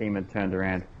team had turned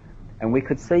around. And we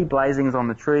could see blazings on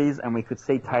the trees, and we could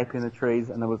see tape in the trees,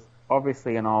 and there was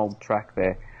obviously an old track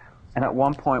there. And at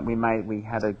one point we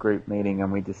had a group meeting,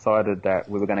 and we decided that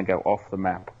we were going to go off the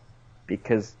map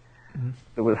because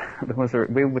we were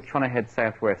trying to head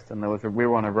southwest, and we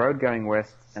were on a road going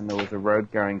west, and there was a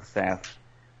road going south,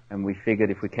 and we figured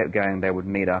if we kept going they would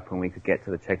meet up and we could get to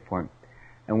the checkpoint.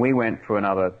 And we went for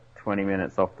another 20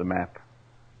 minutes off the map,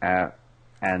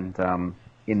 and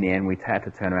in the end we had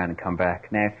to turn around and come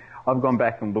back. Now, I've gone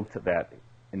back and looked at that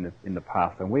in the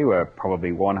past, and we were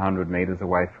probably 100 metres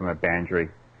away from a boundary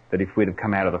that if we'd have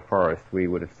come out of the forest, we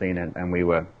would have seen it, and we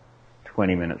were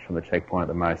 20 minutes from the checkpoint at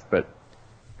the most. But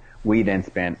we then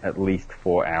spent at least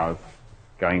 4 hours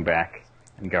going back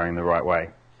and going the right way.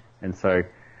 And so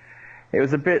it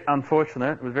was a bit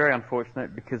unfortunate. It was very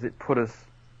unfortunate because it put us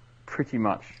pretty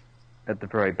much at the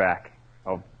very back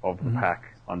of the pack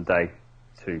on day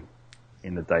 2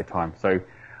 in the daytime. So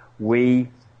we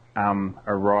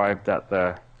arrived at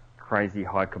the crazy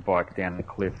hiker bike down the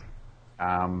cliff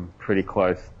pretty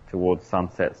close towards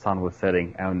sunset. Sun was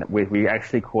setting, and we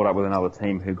actually caught up with another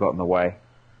team who got in the way,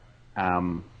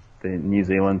 the New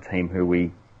Zealand team who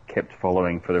we kept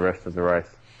following for the rest of the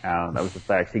race.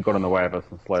 They actually got in the way of us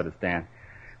and slowed us down,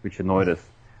 which annoyed us.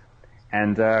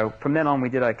 And from then on we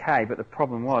did okay, but the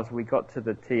problem was we got to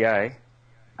the TA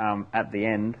at the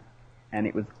end, and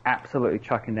it was absolutely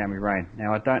chucking down with rain.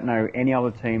 Now, I don't know any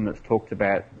other team that's talked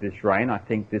about this rain. I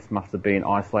think this must have been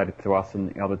isolated to us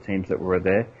and the other teams that were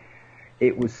there.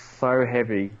 It was so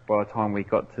heavy by the time we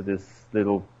got to this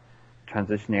little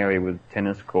transition area with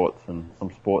tennis courts and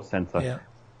some sports centre. Yeah.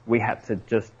 We had to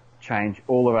just change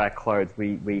all of our clothes.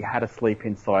 We had to sleep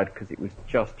inside because it was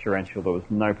just torrential. There was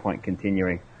no point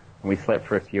continuing. And we slept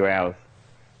for a few hours.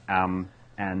 And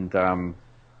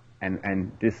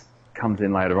this comes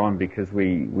in later on because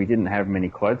we didn't have many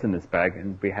clothes in this bag,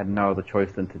 and we had no other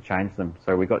choice than to change them.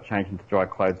 So we got changed into dry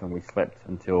clothes, and we slept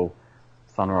until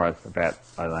sunrise, about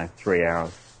 3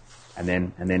 hours, and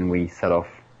then we set off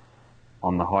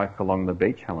on the hike along the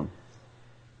beach, Helen.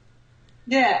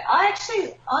 Yeah, I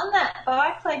actually, on that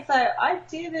bike leg though, I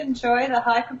did enjoy the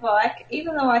hiker bike,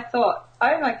 even though I thought,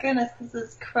 oh my goodness, this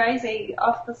is crazy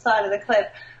off the side of the cliff.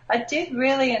 I did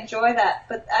really enjoy that,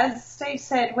 but as Steve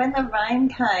said, when the rain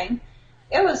came,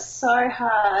 it was so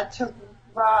hard to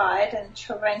ride in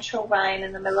torrential rain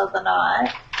in the middle of the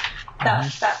night.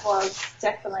 That was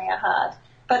definitely a hard.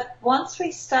 But once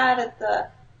we started the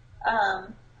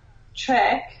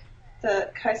trek,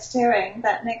 the coastering,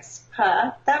 that next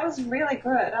part, that was really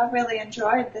good. I really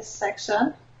enjoyed this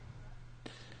section.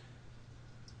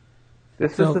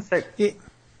 This was the section.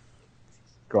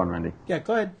 Go on, Randy. Yeah,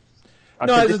 go ahead.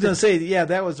 No, I was just going to say, yeah,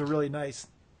 that was a really nice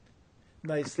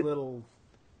little,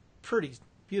 pretty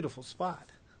beautiful spot.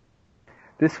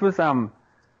 This was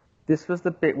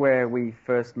the bit where we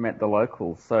first met the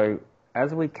locals. So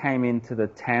as we came into the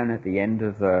town at the end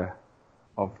of the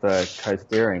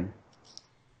coastering,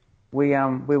 we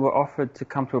were offered to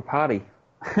come to a party.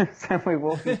 So we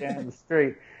walked down the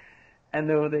street, and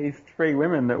there were these 3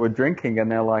 women that were drinking, and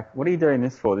they're like, "What are you doing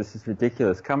this for? This is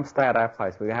ridiculous. Come stay at our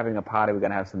place. We're having a party. We're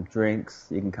going to have some drinks.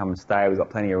 You can come and stay. We've got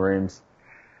plenty of rooms."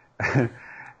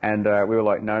 And we were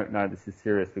like, no, this is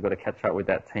serious. We've got to catch up with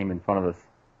that team in front of us.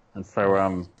 And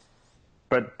so,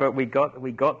 but we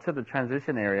got to the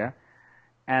transition area,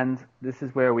 And this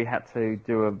is where we had to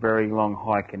do a very long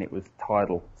hike, and it was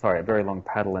tidal. Sorry, a very long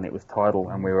paddle, and it was tidal.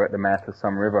 And we were at the mouth of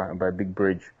some river and by a big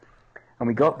bridge. And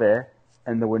we got there,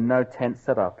 and there were no tents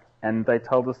set up. And they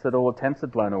told us that all the tents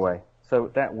had blown away. So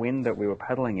that wind that we were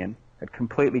paddling in had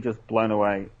completely just blown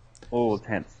away all the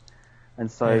tents.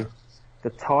 And so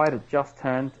the tide had just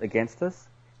turned against us,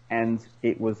 and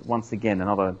it was once again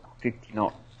another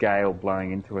 50-knot gale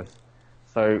blowing into us.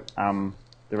 So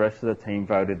the rest of the team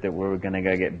voted that we were going to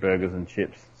go get burgers and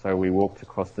chips. So we walked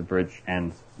across the bridge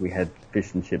and we had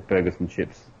burgers and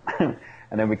chips. And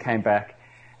then we came back.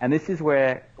 And this is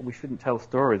where, we shouldn't tell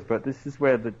stories, but this is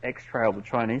where the X-Trail, the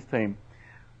Chinese team,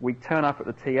 we turn up at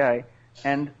the TA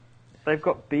and they've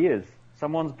got beers.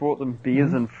 Someone's brought them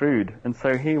beers and food. And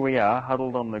so here we are,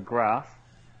 huddled on the grass,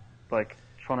 like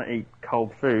trying to eat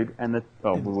cold food. And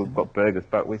we've got burgers,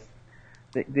 but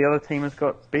the other team has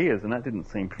got beers, and that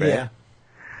didn't seem fair.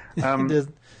 Yeah.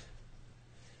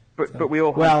 But we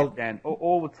all hunkered down.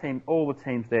 All the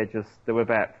teams there, there were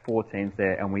about 4 teams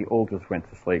there, and we all just went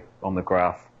to sleep on the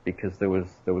grass because there was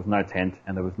no tent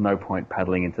and there was no point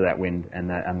paddling into that wind and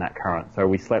that current. So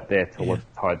we slept there till the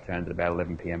tide turned at about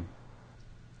 11 p.m.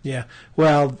 Yeah.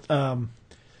 Well,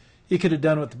 you could have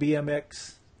done what the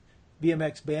BMX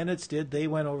Bandits did. They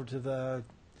went over to the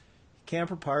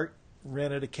camper park,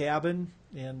 rented a cabin,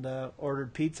 and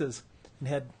ordered pizzas and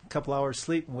had a couple hours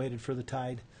sleep and waited for the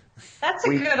tide. That's a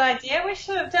good idea. We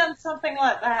should have done something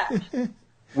like that.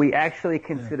 We actually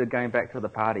considered going back to the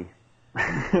party,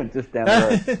 just down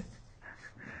the road.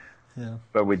 Yeah.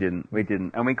 But we didn't.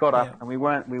 And we got up, and we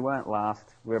weren't last.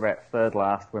 We were about third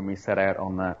last when we set out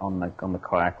on the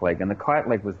kayak leg. And the kayak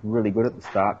leg was really good at the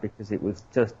start because it was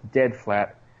just dead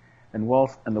flat, and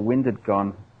the wind had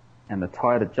gone, and the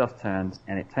tide had just turned,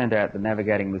 and it turned out the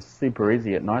navigating was super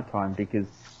easy at night time because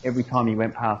every time you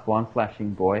went past one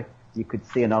flashing buoy, you could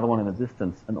see another one in the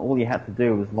distance, and all you had to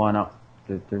do was line up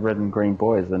the red and green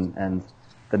buoys, and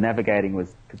the navigating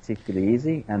was particularly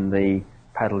easy, and the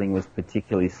paddling was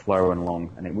particularly slow and long,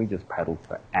 and we just paddled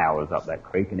for hours up that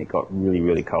creek, and it got really,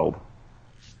 really cold.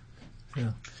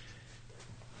 Yeah.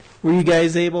 Were you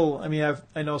guys able? I mean,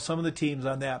 I know some of the teams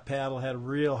on that paddle had a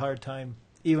real hard time,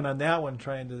 even on that one,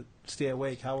 trying to stay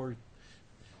awake. How were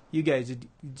you guys?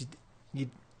 You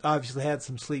obviously had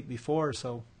some sleep before,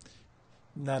 so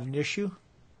not an issue?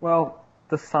 Well,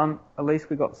 at least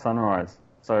we got sunrise.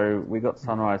 So we got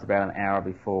sunrise about an hour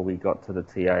before we got to the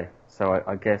TA. So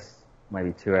I guess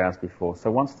maybe 2 hours before.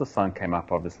 So once the sun came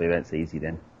up, obviously that's easy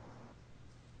then.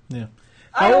 Yeah.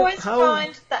 I always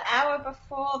find the hour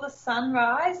before the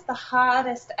sunrise the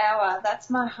hardest hour. That's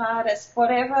my hardest.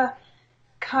 Whatever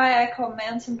kayak or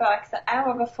mountain bike, the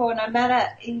hour before, no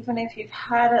matter even if you've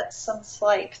had some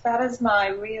sleep, that is my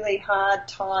really hard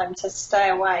time to stay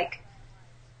awake.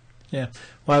 Yeah.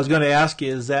 Well, I was going to ask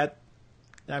you,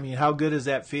 how good is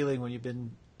that feeling when you've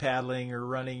been paddling or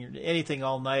running or anything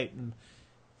all night, and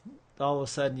all of a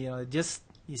sudden,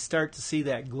 you start to see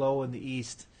that glow in the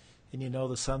east, and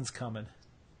the sun's coming.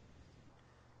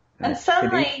 And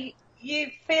suddenly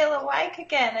you feel awake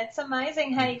again. It's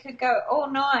amazing how you could go all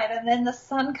night and then the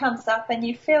sun comes up and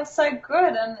you feel so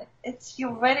good and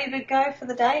you're ready to go for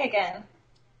the day again.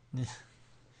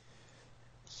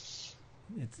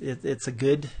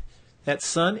 That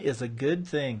sun is a good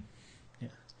thing. Yeah.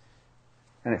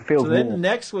 And it feels. So then the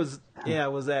next was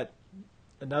that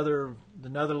another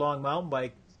long mountain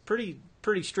bike. Pretty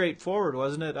straightforward,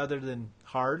 wasn't it? Other than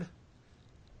hard.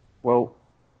 Well,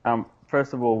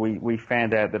 first of all, we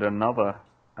found out that another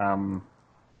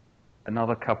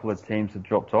couple of teams had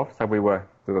dropped off, so we were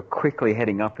quickly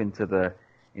heading up into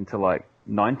like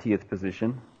 90th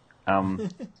position.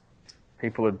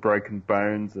 People had broken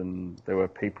bones, and there were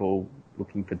people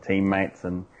looking for teammates,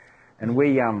 and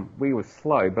we were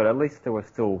slow, but at least there were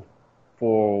still 4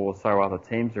 or so other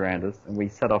teams around us, and we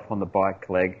set off on the bike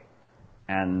leg,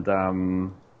 and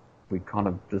we kind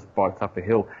of just biked up a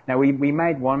hill. Now, we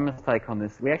made one mistake on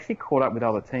this. We actually caught up with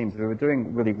other teams. We were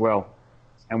doing really well,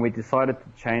 and we decided to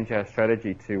change our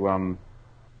strategy to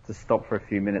stop for a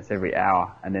few minutes every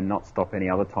hour and then not stop any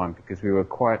other time, because we were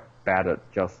quite bad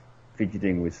at just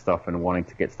fidgeting with stuff and wanting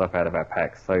to get stuff out of our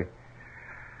packs. So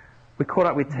we caught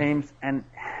up with teams, and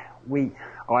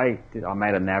I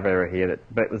made a nav error here,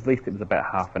 but at least it was about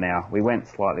half an hour. We went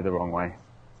slightly the wrong way,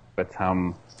 but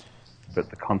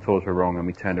the contours were wrong, and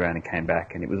we turned around and came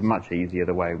back, and it was much easier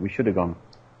the way we should have gone.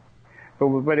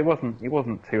 But it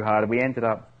wasn't too hard. We ended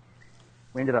up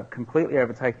completely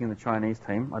overtaking the Chinese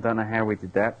team. I don't know how we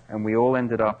did that, and we all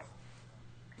ended up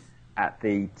at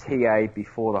the TA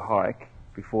before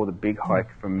the big hike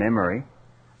from memory,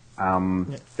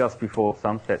 just before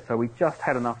sunset. So we just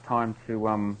had enough time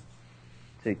to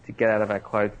to get out of our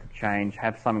clothes, to change,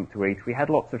 have something to eat. We had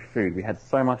lots of food. We had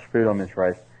so much food on this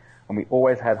race, and we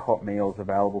always had hot meals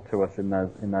available to us in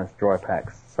those dry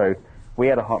packs. So we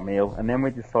had a hot meal, and then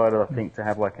we decided, I think, to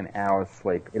have like an hour's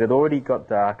sleep. It had already got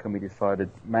dark, and we decided,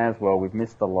 may as well, we've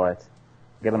missed the light,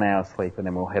 get an hour's sleep, and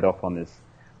then we'll head off on this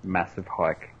massive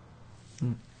hike.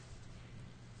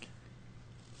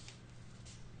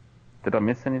 Did I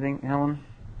miss anything, Helen?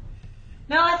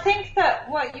 No, I think that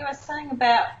what you were saying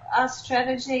about our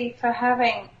strategy for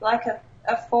having like a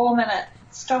 4-minute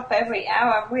stop every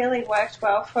hour really worked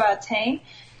well for our team.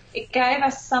 It gave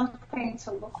us something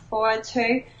to look forward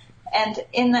to, and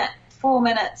in that 4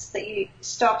 minutes that you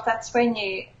stop, that's when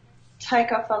you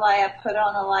take off a layer, put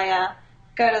on a layer,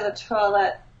 go to the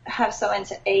toilet, have something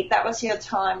to eat. That was your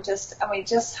time,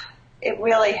 it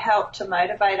really helped to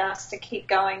motivate us to keep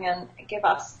going and give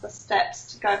us the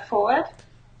steps to go forward.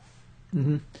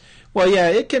 Mm-hmm. Well, yeah,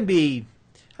 it can be.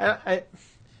 I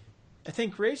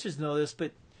think racers know this,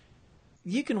 but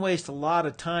you can waste a lot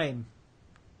of time,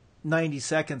 90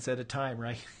 seconds at a time,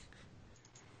 right?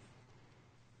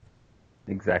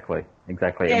 Exactly. Yeah.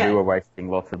 And we were wasting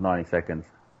lots of 90 seconds.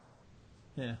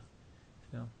 Yeah.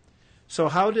 So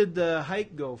how did the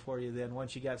hike go for you then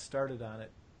once you got started on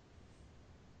it?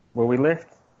 Well, we left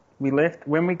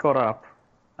when we got up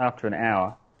after an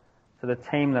hour. So the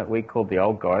team that we called the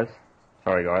old guys,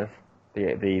 the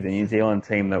New Zealand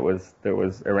team that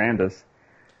was around us,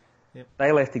 yep.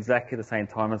 They left exactly the same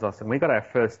time as us, and we got our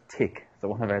first tick. So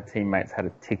one of our teammates had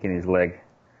a tick in his leg,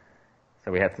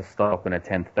 so we had to stop and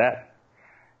attend to that.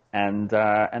 And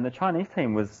the Chinese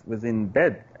team was in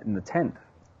bed in the tent,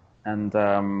 and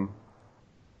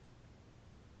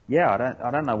yeah,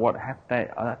 I don't know what happened.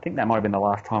 I think that might have been the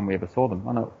last time we ever saw them.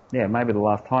 Maybe the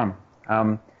last time.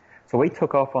 So we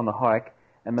took off on the hike,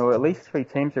 and there were at least 3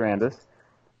 teams around us,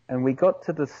 and we got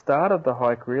to the start of the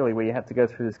hike, really, where you had to go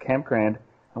through this campground,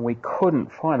 and we couldn't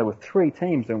find. There were 3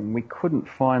 teams, and we couldn't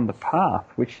find the path.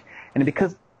 And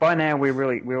because by now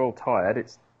we're all tired.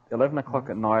 It's 11 o'clock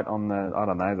at night on the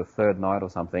 3rd night or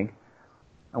something,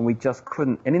 and we just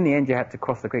couldn't. And in the end, you had to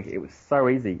cross the creek. It was so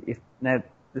easy.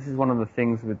 This is one of the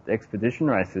things with expedition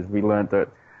races. We learned that,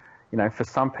 for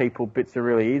some people, bits are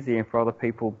really easy, and for other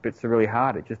people, bits are really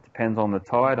hard. It just depends on the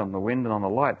tide, on the wind, and on the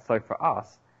light. So for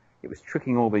us, it was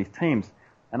tricking all these teams.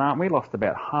 And we lost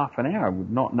about half an hour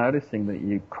not noticing that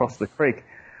you crossed the creek.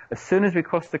 As soon as we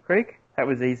crossed the creek, that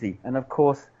was easy. And of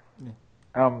course,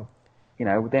 then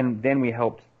we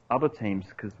helped other teams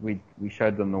because we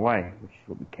showed them the way, which is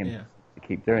what we came to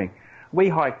keep doing. We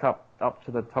hiked up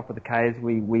to the top of the caves.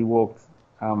 We walked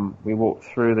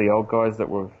through the old guys that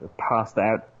were passed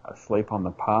out asleep on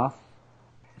the path.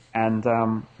 And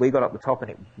we got up the top, and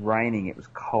it was raining. It was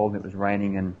cold, and it was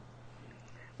raining, and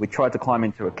we tried to climb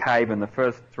into a cave, and the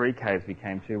first 3 caves we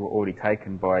came to were already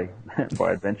taken by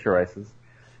adventure racers.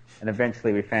 And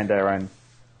eventually we found our own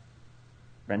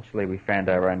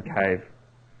cave.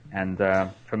 And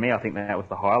for me, I think that was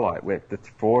the highlight, where the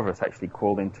 4 of us actually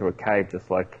crawled into a cave, just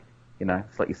like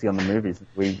you see on the movies.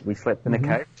 We slept in a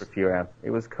cave for a few hours. It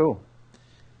was cool.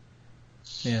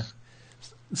 Yeah.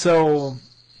 So,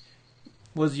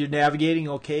 was your navigating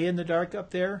okay in the dark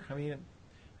up there? I mean,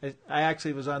 I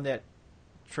actually was on that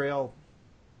trail.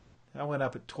 I went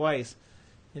up it twice,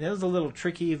 and it was a little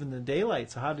tricky even in the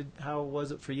daylight. So how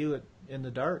was it for you in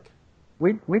the dark?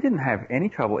 We didn't have any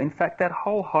trouble. In fact, that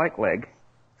whole hike leg.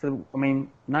 So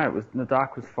the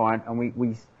dark was fine, and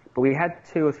we had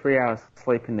 2 or 3 hours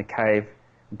sleep in the cave.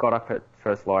 Got up at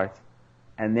first light,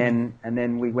 and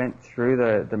then we went through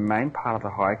the main part of the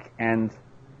hike, and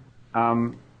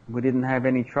we didn't have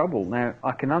any trouble. Now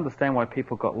I can understand why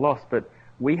people got lost, but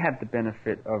we had the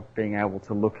benefit of being able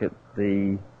to look at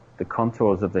the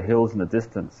contours of the hills in the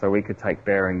distance, so we could take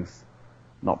bearings.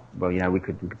 I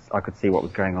could see what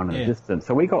was going on in the distance.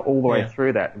 So we got all the way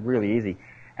through that really easy.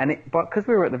 But because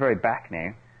we were at the very back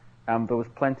now, there was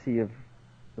plenty of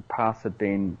the paths had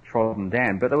been trodden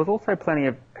down, but there was also plenty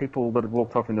of people that had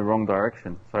walked off in the wrong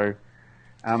direction. So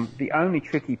the only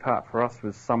tricky part for us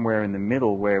was somewhere in the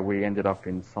middle, where we ended up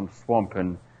in some swamp,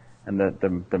 and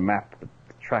the map, the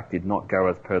track did not go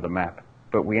as per the map.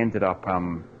 But we ended up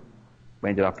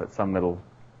at some little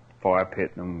fire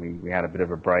pit, and we had a bit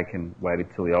of a break and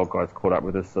waited till the old guys caught up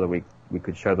with us so that we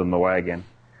could show them the way again.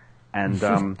 And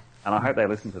and I hope they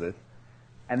listen to this.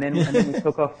 And then we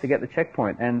took off to get the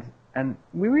checkpoint, and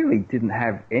we really didn't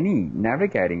have any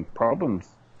navigating problems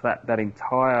that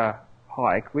entire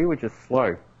hike. We were just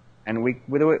slow, and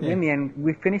in the end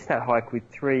we finished that hike with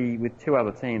 2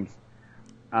 other teams,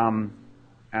 and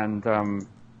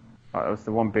It was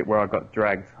the one bit where I got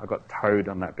dragged. I got towed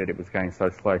on that bit. It was going so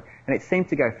slow, and it seemed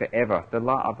to go forever.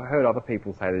 I've heard other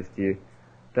people say this to you,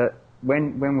 that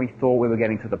when we thought we were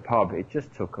getting to the pub, it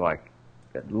just took like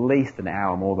at least an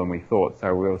hour more than we thought.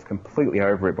 So we was completely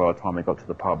over it by the time we got to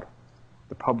the pub.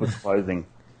 The pub was closing,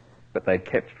 but they'd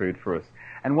kept food for us.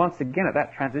 And once again, at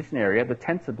that transition area, the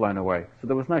tents had blown away, so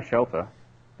there was no shelter.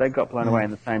 They got blown away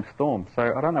in the same storm.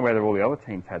 So I don't know whether all the other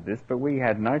teams had this, but we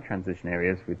had no transition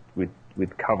areas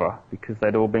with cover because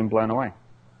they'd all been blown away.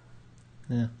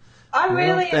 Yeah. I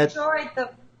really enjoyed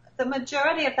the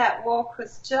majority of that walk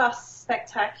was just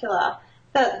spectacular.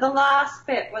 The last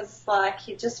bit was like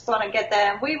you just want to get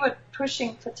there, and we were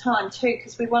pushing for time too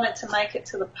because we wanted to make it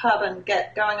to the pub and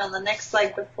get going on the next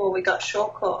leg before we got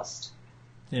short-coursed.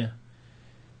 Yeah.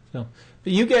 So,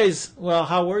 but you guys, well,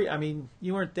 how were you? I mean,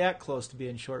 you weren't that close to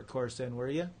being short course then, were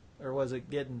you? Or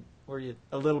were you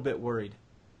a little bit worried?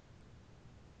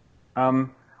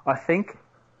 I think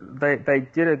they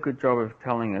did a good job of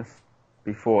telling us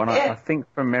before, and I think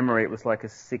from memory it was like a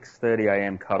 6:30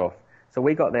 a.m. cutoff. So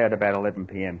we got there at about 11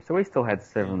 p.m. So we still had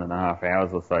 7.5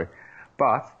 hours or so,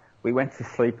 but we went to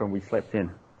sleep and we slept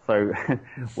in. So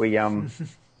we,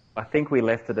 I think we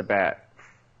left at about.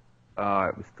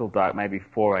 It was still dark, maybe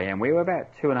 4 a.m. We were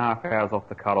about 2.5 hours off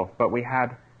the cutoff, but we'd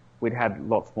had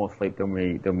lots more sleep than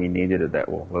we needed at that,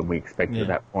 or than we expected at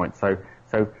that point. So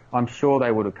I'm sure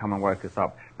they would have come and woke us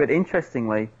up. But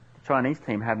interestingly, the Chinese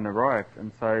team hadn't arrived,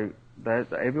 and so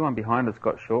everyone behind us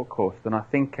got short coursed. And I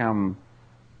think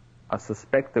I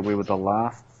suspect that we were the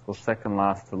last or second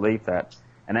last to leave that.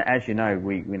 And as you know,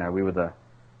 we knew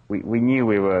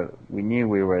we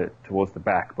were towards the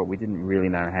back, but we didn't really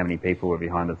know how many people were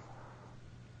behind us.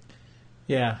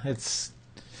 Yeah, it's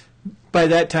by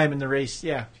that time in the race.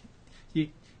 Yeah,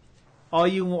 all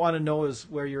you want to know is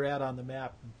where you're at on the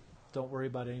map. Don't worry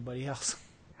about anybody else.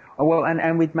 Oh, well,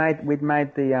 and we'd made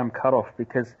the cutoff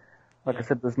because, like I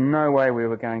said, there's no way we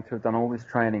were going to have done all this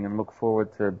training and look forward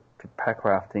to pack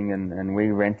rafting, and we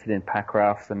rented in pack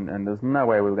rafts, and there's no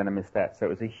way we were going to miss that. So it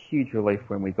was a huge relief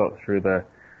when we got through that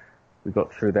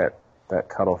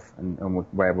cutoff and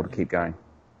were able to keep going.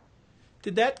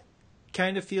 Did that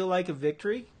kind of feel like a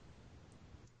victory?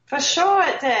 For sure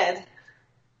it did.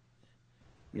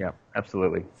 Yeah,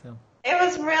 absolutely. So. It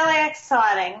was really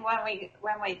exciting when we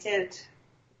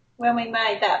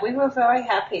made that. We were very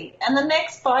happy. And the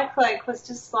next bike leg was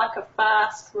just like a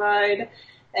fast road,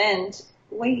 and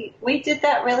we did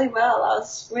that really well.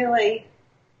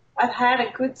 I'd had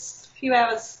a good few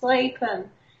hours sleep and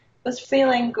was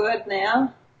feeling good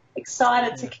now,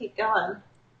 excited to keep going.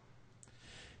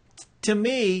 To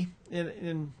me,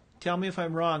 and tell me if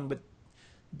I'm wrong, but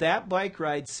that bike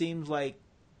ride seemed like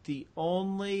the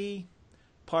only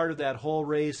part of that whole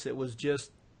race that was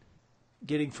just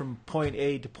getting from point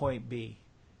A to point B.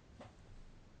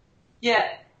 Yeah,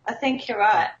 I think you're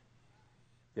right.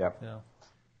 Yeah.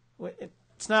 Well,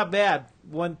 it's not bad.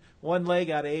 One leg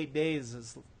out of 8 days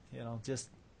is, just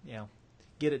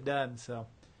get it done. So,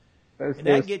 and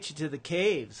that gets you to the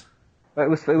caves. It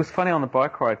was funny on the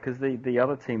bike ride because the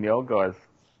other team, the old guys,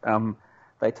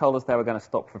 they told us they were going to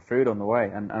stop for food on the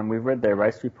way, and we read their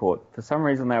race report. For some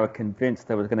reason, they were convinced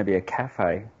there was going to be a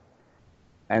cafe,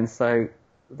 and so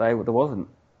there wasn't.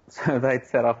 So they'd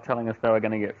set off telling us they were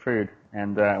going to get food,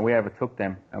 and we overtook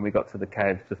them, and we got to the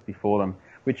caves just before them,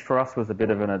 which for us was a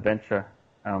bit of an adventure.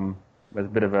 Was a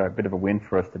bit of a win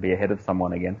for us to be ahead of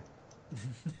someone again.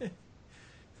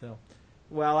 So,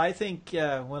 well, I think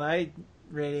when I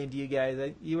ran into you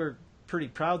guys, you were pretty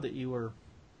proud that you were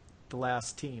the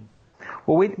last team.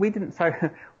 Well, we didn't. So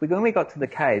when we got to the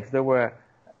caves, there were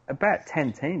about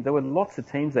 10 teams. There were lots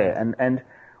of teams there, and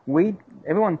we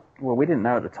didn't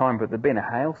know at the time, but there'd been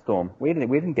a hailstorm. We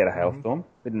didn't get a hailstorm.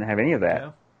 Mm-hmm. We didn't have any of that.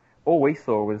 Yeah. All we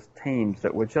saw was teams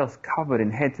that were just covered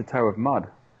in head to toe of mud.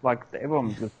 Like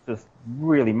everyone was just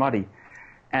really muddy,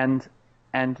 and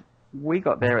we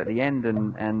got there at the end,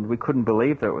 and we couldn't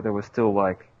believe that there were still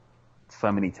like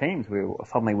so many teams.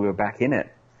 Suddenly we were back in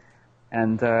it,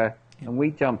 and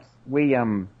we jumped. We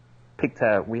had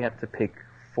to pick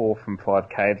 4 from 5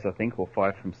 caves, I think, or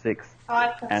 5 from 6.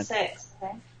 5 from 6.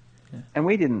 Okay.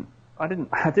 And I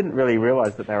didn't really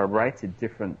realize that they were rated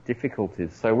different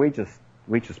difficulties. So we just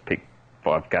picked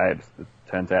 5 caves. It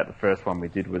turns out the first one we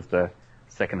did was the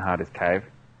second hardest cave.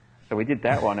 So we did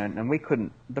that one, and we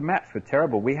couldn't. The maps were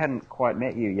terrible. We hadn't quite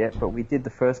met you yet, but we did the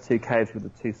first 2 caves with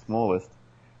the 2 smallest.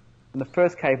 And the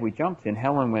first cave we jumped in,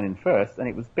 Helen went in first, and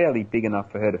it was barely big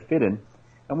enough for her to fit in.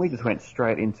 And we just went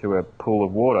straight into a pool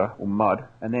of water or mud,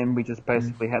 and then we just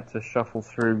basically had to shuffle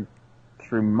through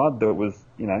mud that was,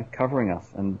 covering us.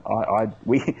 And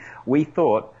we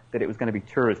thought that it was going to be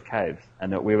tourist caves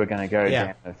and that we were going to go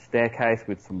down a staircase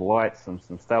with some lights and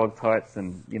some stalactites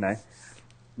and,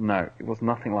 no, it was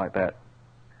nothing like that.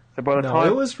 So by the time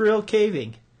it was real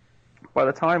caving. By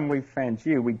the time we found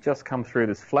you, we'd just come through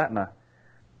this flattener.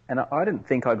 And I didn't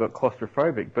think I got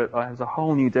claustrophobic, but I was a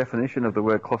whole new definition of the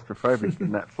word claustrophobic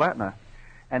in that flattener.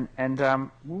 And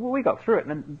we got through it.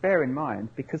 And bear in mind,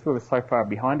 because we were so far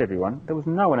behind everyone, there was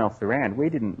no one else around. We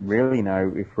didn't really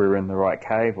know if we were in the right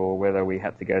cave or whether we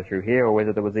had to go through here or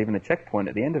whether there was even a checkpoint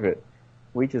at the end of it.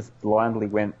 We just blindly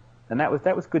went. And that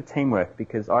was good teamwork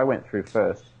because I went through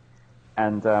first.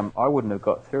 And I wouldn't have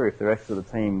got through if the rest of the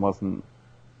team wasn't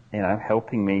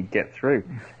helping me get through.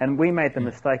 And we made the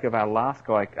mistake of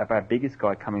our biggest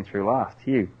guy coming through last,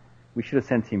 Hugh. We should have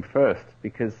sent him first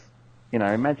because,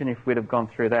 imagine if we'd have gone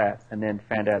through that and then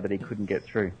found out that he couldn't get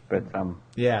through. But,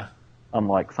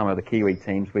 unlike some of the Kiwi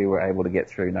teams, we were able to get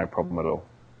through no problem at all.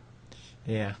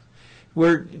 Yeah.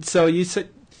 So you said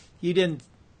you didn't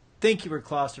think you were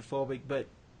claustrophobic, but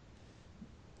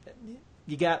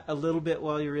you got a little bit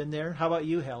while you're in there. How about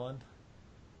you, Helen?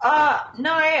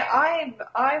 No,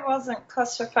 I wasn't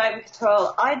claustrophobic at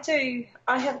all.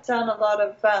 I have done a lot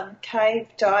of cave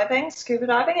diving, scuba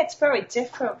diving. It's very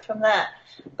different from that,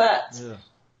 but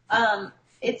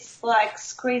it's like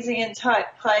squeezing in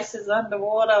tight places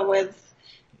underwater with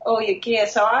all your gear.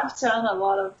 So I've done a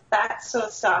lot of that sort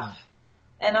of stuff,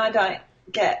 and I don't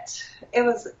get.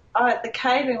 The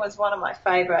caving was one of my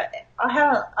favourite.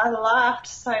 I laughed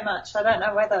so much. I don't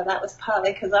know whether that was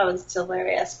partly because I was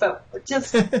delirious, but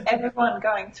just everyone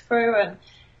going through, and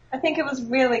I think it was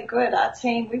really good. Our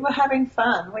team, we were having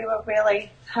fun. We were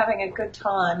really having a good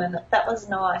time, and that was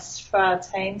nice for our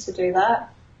team to do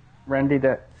that. Randy,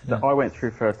 I went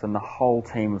through first, and the whole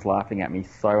team was laughing at me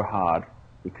so hard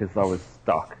because I was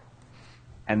stuck.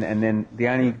 And then the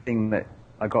only thing that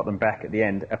I got them back at the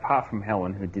end, apart from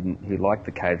Helen, who liked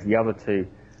the caves. The other two,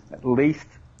 at least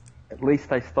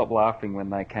they stopped laughing when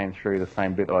they came through the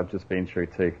same bit that I'd just been through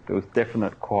too. There was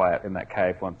definite quiet in that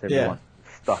cave once everyone was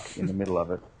stuck in the middle of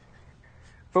it.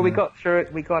 But we got through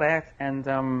it, we got out, and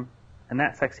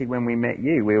that's actually when we met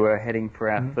you. We were heading for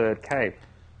our third cave.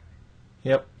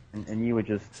 Yep. And you were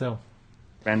just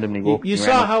randomly walking you around.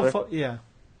 saw how far,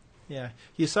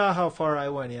 you saw how far I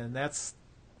went in.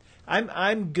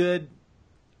 I'm good.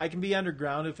 I can be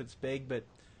underground if it's big, but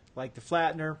like the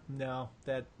flattener, no,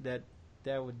 that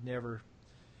would never.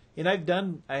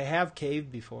 And I have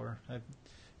caved before. Have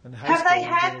they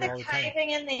had the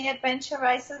caving in the adventure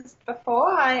races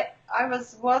before? I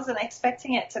wasn't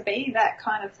expecting it to be that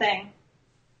kind of thing.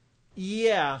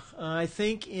 Yeah, I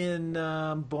think in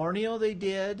Borneo they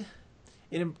did.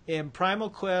 In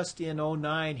Primal Quest in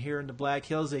 2009 here in the Black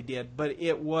Hills they did, but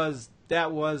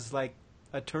that was like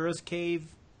a tourist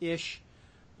cave-ish.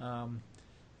 A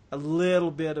little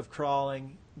bit of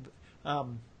crawling.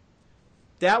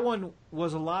 That one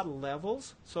was a lot of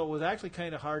levels, so it was actually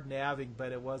kind of hard naviging,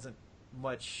 but it wasn't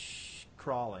much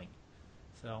crawling.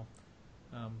 So,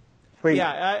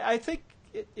 I think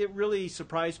it really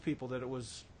surprised people that it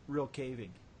was real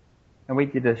caving. And we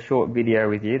did a short video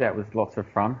with you. That was lots of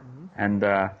fun, and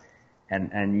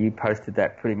you posted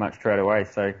that pretty much straight away.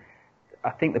 So I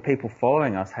think the people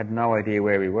following us had no idea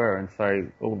where we were, and so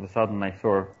all of a sudden they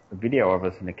saw a video of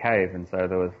us in a cave, and so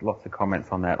there was lots of comments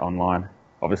on that online.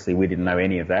 Obviously, we didn't know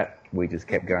any of that. We just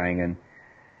kept going and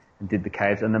did the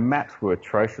caves, and the maps were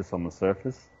atrocious on the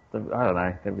surface. I don't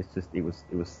know.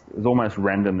 It was almost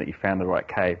random that you found the right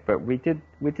cave, but we did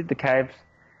the caves.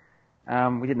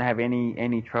 We didn't have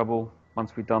any trouble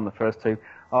once we'd done the first two.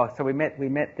 Oh, so we met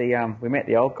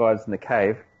the old guys in the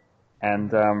cave,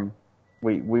 and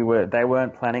they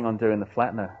weren't planning on doing the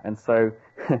flattener, and so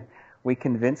we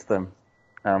convinced them.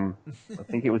 I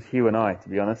think it was Hugh and I, to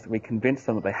be honest. We convinced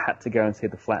them that they had to go and see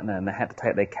the flattener, and they had to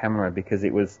take their camera because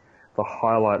it was the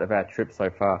highlight of our trip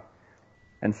so far.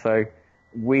 And so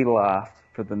we laughed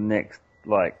for the next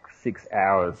 6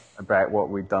 hours about what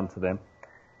we'd done to them.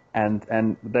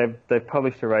 And they've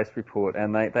published a race report,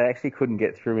 and they actually couldn't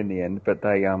get through in the end, but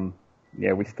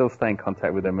we still stay in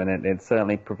contact with them, and it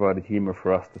certainly provided humour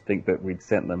for us to think that we'd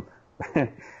sent them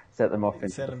off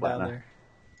into the flattener.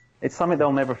 It's something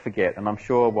they'll never forget, and I'm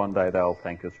sure one day they'll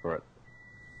thank us for it.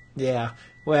 Yeah,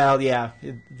 well, yeah,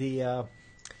 the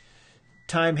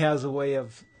time has a way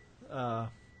of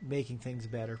making things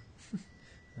better.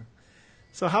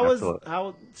 So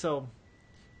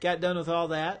got done with all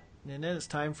that, and then it's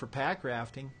time for pack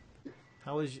rafting.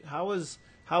 How was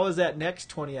that next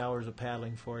 20 hours of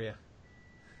paddling for you?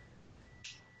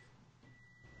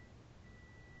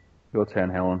 Your turn,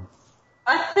 Helen.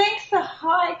 I think the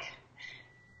hike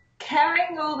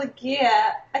carrying all the gear,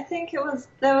 I think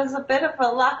there was a bit of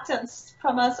reluctance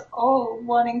from us all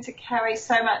wanting to carry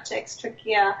so much extra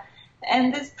gear.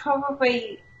 And there's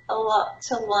probably a lot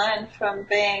to learn from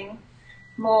being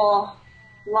more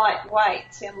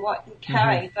lightweight in what you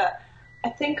carry. But I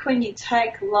think when you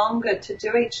take longer to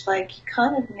do each leg, you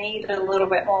kind of need a little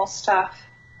bit more stuff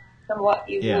than what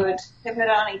you would if it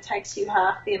only takes you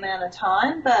half the amount of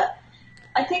time. But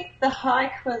I think the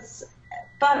hike was,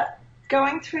 but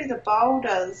going through the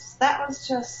boulders, that was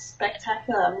just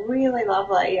spectacular, really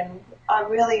lovely, and I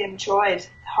really enjoyed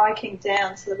hiking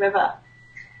down to the river.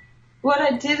 What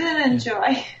I didn't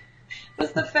enjoy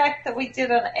was the fact that we did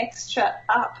an extra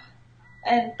up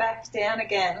and back down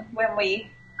again when we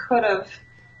could have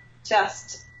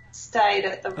just stayed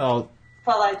at the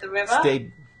followed the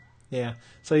river. Yeah.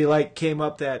 So you came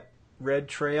up that red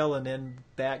trail and then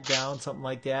back down, something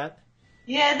like that?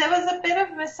 Yeah, there was a bit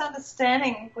of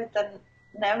misunderstanding with the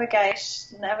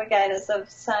navigators of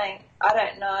saying, I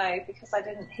don't know because I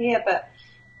didn't hear, but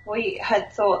we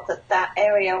had thought that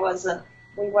area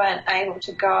we weren't able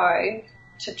to go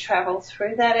to travel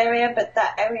through that area, but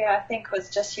that area I think was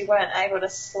just you weren't able to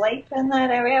sleep in that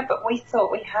area, but we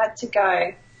thought we had to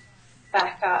go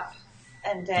back up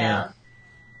and down.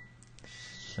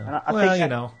 Yeah. And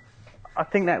I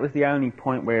think that was the only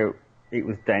point where it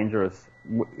was dangerous.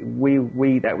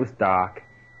 That was dark,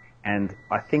 and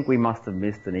I think we must have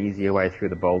missed an easier way through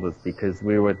the boulders because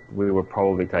we were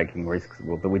probably taking risks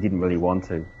that we didn't really want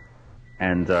to.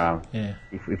 And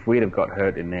if we'd have got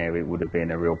hurt in there, it would have been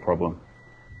a real problem.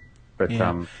 But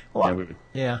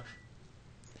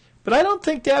But I don't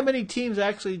think that many teams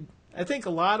actually. I think a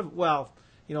lot of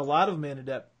them ended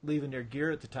up leaving their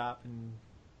gear at the top and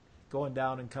going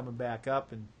down and coming back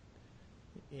up, and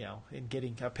and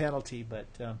getting a penalty. But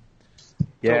so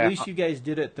at least you guys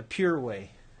did it the pure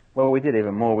way. Well, we did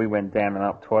even more. We went down and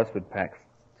up twice with packs.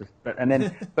 But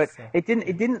it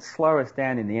didn't slow us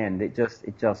down in the end. It just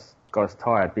got us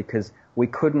tired because we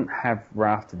couldn't have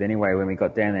rafted anyway when we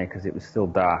got down there because it was still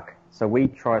dark. So we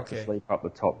tried to sleep up the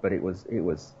top, but it was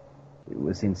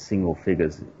in single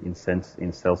figures in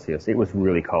Celsius. It was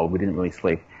really cold. We didn't really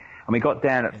sleep, and we got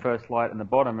down at first light in the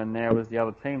bottom, and there was the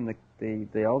other team,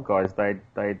 the old guys.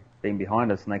 They'd been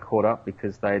behind us, and they caught up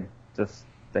because they'd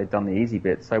done the easy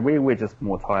bit. So we were just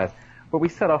more tired. But we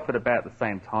set off at about the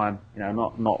same time,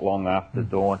 not long after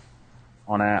dawn,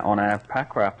 on our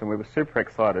pack raft, and we were super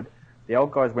excited. The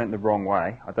old guys went the wrong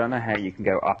way. I don't know how you can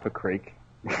go up a creek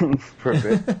for a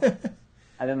bit.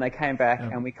 And then they came back,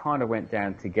 and we kind of went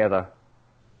down together.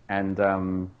 And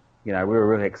we were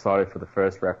really excited for the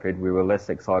first rapid. We were less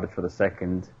excited for the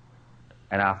second.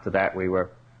 And after that, we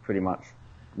were pretty much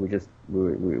it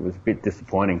was a bit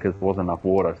disappointing because there wasn't enough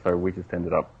water, so we just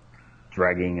ended up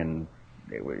dragging, and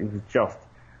it was just,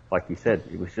 like you said,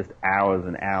 it was just hours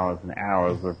and hours and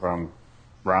hours of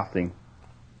rafting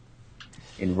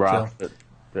in rafts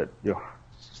that the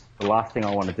last thing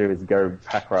I want to do is go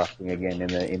pack rafting again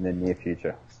in the near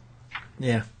future.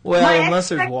 Yeah, well, unless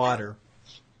there's water.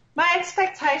 My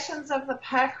expectations of the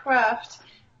pack raft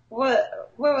were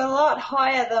a lot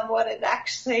higher than what it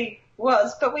actually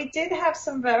was, but we did have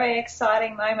some very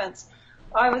exciting moments.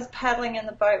 I was paddling in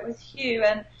the boat with Hugh,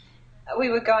 and we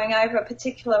were going over a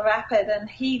particular rapid, and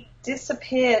he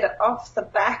disappeared off the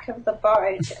back of the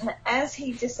boat, and as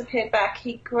he disappeared back,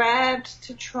 he grabbed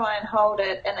to try and hold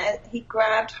it, and he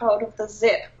grabbed hold of the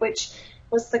zip, which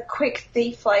was the quick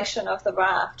deflation of the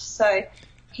raft. So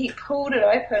he pulled it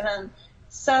open, and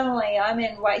suddenly I'm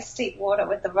in waist deep water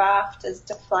with the raft is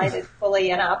deflated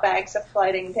fully, and our bags are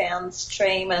floating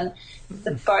downstream, and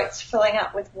the boat's filling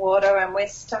up with water, and we're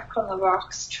stuck on the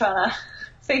rocks trying to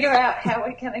figure out how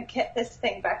we're going to get this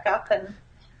thing back up and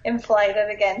inflate it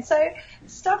again. So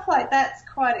stuff like that's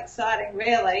quite exciting,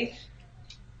 really.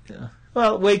 Yeah.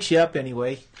 Well, it wakes you up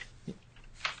anyway.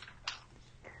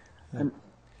 And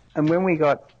when we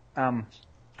got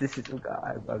this is,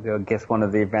 I guess, one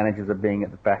of the advantages of being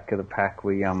at the back of the pack.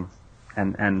 We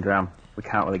we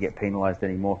can't really get penalised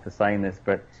anymore for saying this,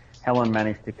 but Helen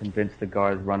managed to convince the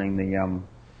guys running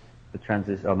the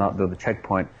transition, or not the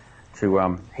checkpoint,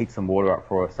 to heat some water up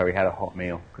for us, so we had a hot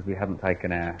meal because we hadn't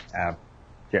taken our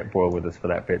jet boil with us for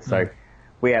that bit. So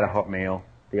we had a hot meal.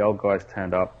 The old guys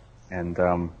turned up, and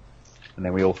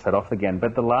then we all set off again.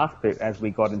 But the last bit, as we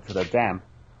got into the dam,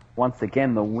 once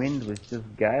again the wind was just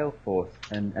gale force,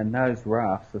 and those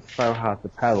rafts are so hard to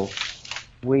paddle.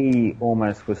 We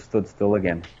almost were stood still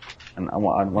again. And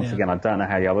once again, I don't know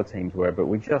how the other teams were, but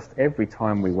we just, every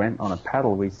time we went on a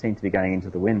paddle, we seemed to be going into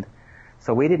the wind.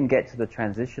 So we didn't get to the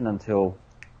transition until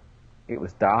it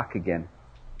was dark again.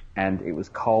 and it was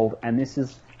cold. And this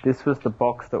was the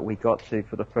box that we got to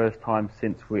for the first time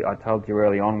since I told you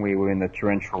early on we were in the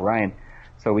torrential rain.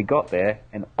 So we got there,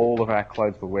 and all of our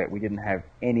clothes were wet. We didn't have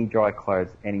any dry clothes,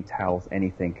 any towels,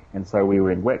 anything. And so we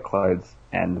were in wet clothes,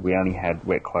 and we only had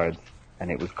wet clothes, and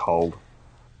it was cold.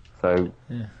 So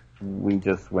we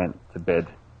just went to bed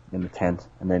in the tent,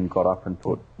 and then got up and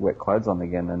put wet clothes on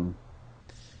again. And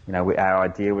our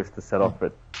idea was to set off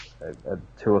at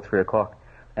 2 or 3 o'clock.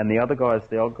 And the old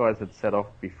guys had set off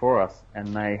before us,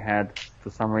 and they had, for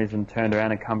some reason, turned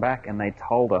around and come back, and they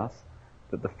told us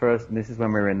that and this is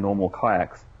when we were in normal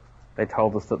kayaks, they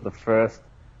told us that the first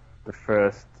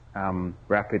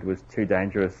rapid was too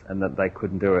dangerous and that they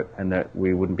couldn't do it and that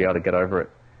we wouldn't be able to get over it.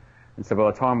 And so by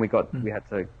the time we had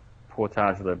to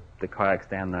portage the kayaks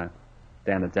down the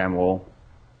dam wall.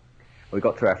 We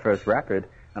got to our first rapid,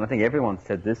 and I think everyone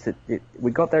said this.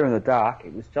 We got there in the dark.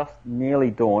 It was just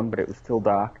nearly dawn, but it was still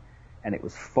dark, and it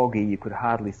was foggy. You could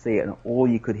hardly see it, and all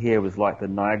you could hear was like the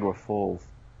Niagara Falls.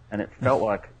 And it felt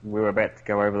like we were about to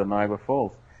go over the Niagara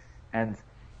Falls. And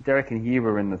Derek and Hugh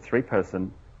were in the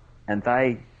 3-person, and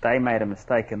they made a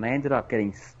mistake, and they ended up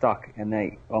getting stuck,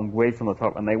 and on weeds on the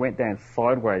top, and they went down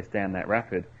sideways down that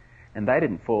rapid, and they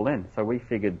didn't fall in. So we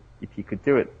figured if you could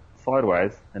do it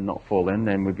sideways and not fall in,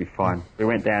 then we'd be fine. We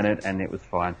went down it, and it was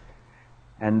fine.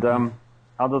 And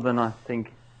other than I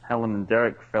think Helen and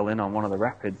Derek fell in on one of the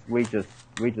rapids, we just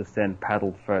then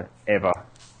paddled forever,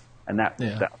 and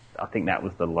I think that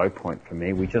was the low point for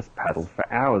me. We just paddled for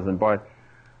hours, and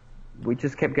we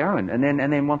just kept going. And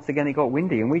then once again it got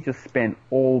windy, and we just spent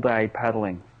all day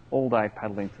paddling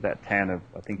to that town of,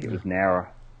 I think it was Nowra.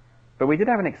 But we did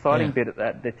have an exciting bit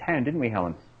at the town, didn't we,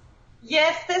 Helen?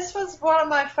 Yes, this was one of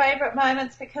my favourite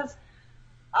moments because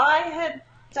I had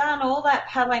done all that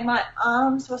paddling. My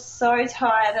arms were so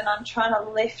tired, and I'm trying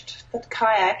to lift the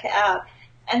kayak out.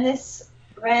 And this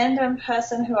random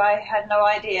person who I had no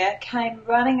idea came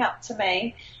running up to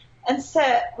me and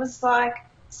was like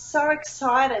so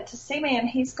excited to see me, and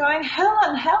he's going,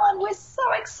 Helen, we're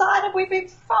so excited. We've been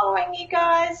following you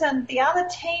guys, and the other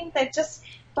team, they're just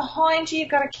behind you. You've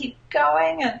got to keep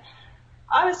going. And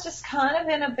I was just kind of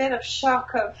in a bit of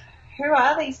shock of who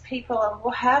are these people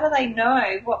and how do they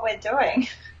know what we're doing?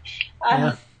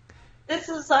 This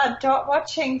is a dot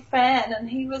watching fan, and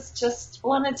he was just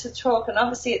wanted to talk, and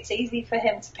obviously it's easy for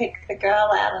him to pick the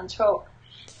girl out and talk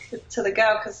to the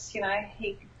girl because,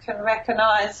 he can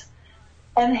recognize.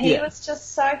 And he was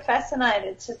just so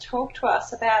fascinated to talk to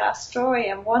us about our story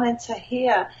and wanted to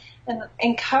hear and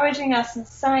encouraging us and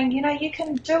saying, you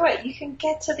can do it. You can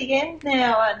get to the end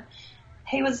now. And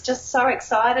he was just so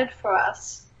excited for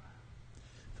us.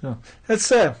 Oh, that's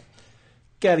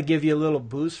got to give you a little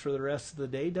boost for the rest of the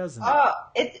day, doesn't it? Oh,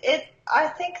 I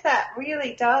think that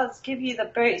really does give you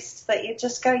the boost that you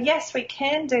just go, yes, we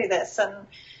can do this, and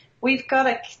we've got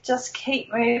to just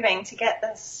keep moving to get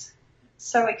this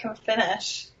so we can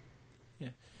finish. Yeah.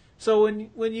 So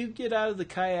when you get out of the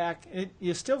kayak,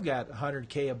 you still got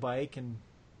 100K a bike and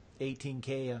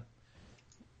 18K a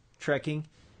trekking.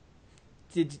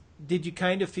 Did you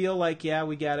kind of feel like,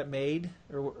 we got it made,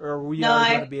 or were you always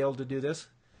going to be able to do this?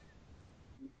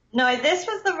 No, this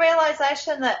was the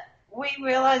realization that we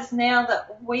realize now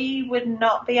that we would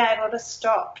not be able to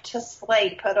stop to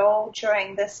sleep at all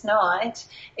during this night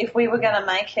if we were going to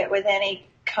make it with any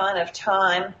kind of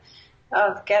time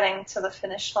of getting to the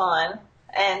finish line.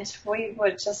 And we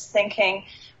were just thinking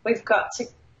we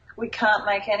can't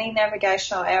make any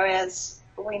navigational errors.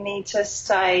 We need to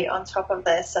stay on top of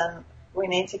this, and we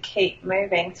need to keep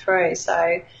moving through.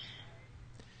 So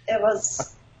it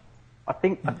was... I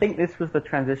think this was the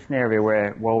transition area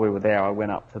where, while we were there, I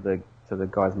went up to the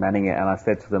guys manning it, and I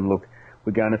said to them, "Look,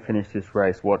 we're going to finish this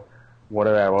race. What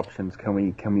are our options? Can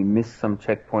we miss some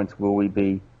checkpoints? Will we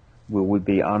be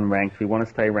unranked? We want to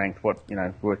stay ranked.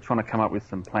 We're trying to come up with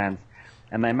some plans."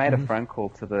 And they made a phone call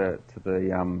to the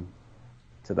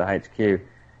HQ,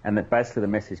 and that basically the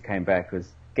message came back was,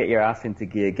 "Get your ass into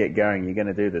gear, get going. You're going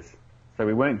to do this." So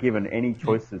we weren't given any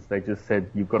choices. They just said,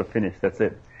 "You've got to finish. That's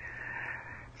it."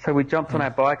 So we jumped on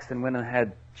our bikes and went and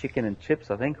had chicken and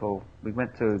chips, I think, or we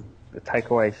went to a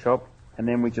takeaway shop, and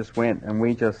then we just went, and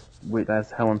as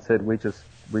Helen said, we just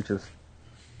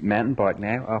mountain bike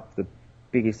now up the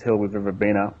biggest hill we've ever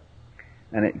been up,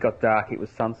 and it got dark, it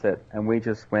was sunset, and we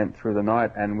just went through the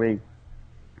night, and we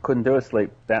couldn't do a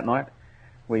sleep that night.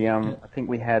 I think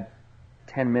we had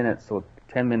 10 minutes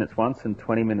once and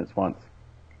 20 minutes once,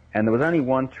 and there was only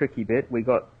one tricky bit. We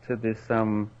got to this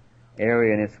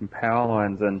area and there's some power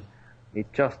lines, and it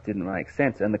just didn't make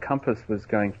sense, and the compass was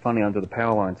going funny under the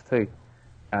power lines too,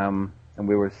 and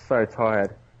we were so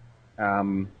tired,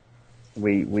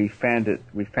 we found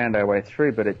our way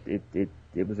through, but it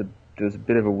was a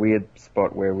bit of a weird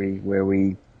spot where we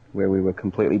were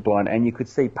completely blind, and you could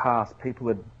see past people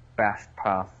had bashed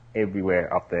past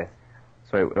everywhere up there.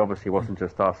 So it obviously wasn't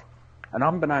just us. And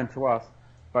unbeknown to us,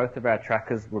 both of our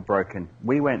trackers were broken.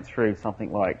 We went through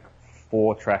something like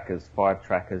 5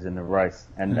 trackers in the race,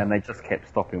 and they just kept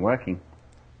stopping working.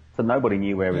 So nobody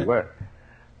knew where we were.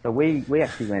 So we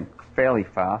actually went fairly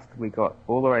fast. We got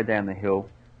all the way down the hill,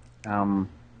 and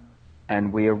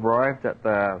we arrived at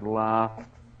the last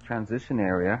transition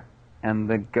area, and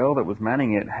the girl that was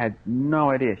manning it had no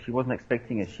idea. She wasn't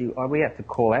expecting us. We had to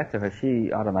call out to her.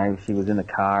 I don't know, she was in the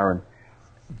car,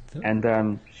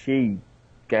 and she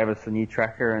gave us a new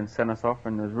tracker and sent us off,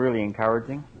 and it was really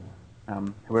encouraging.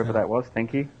 Whoever that was,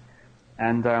 thank you.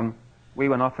 And we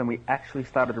went off and we actually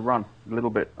started to run a little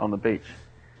bit on the beach.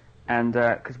 And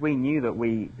because we knew that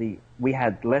we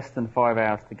had less than 5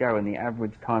 hours to go, and the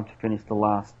average time to finish the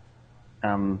last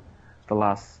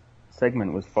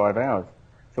segment was 5 hours.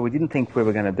 So we didn't think we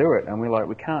were going to do it, and we're like,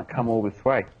 we can't come all this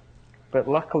way. But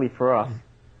luckily for us,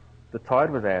 the tide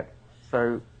was out.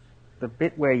 So the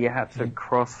bit where you had to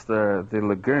cross the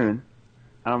lagoon,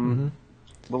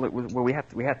 we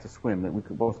had to swim.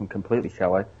 It wasn't completely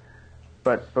shallow,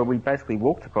 but we basically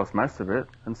walked across most of it,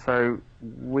 and so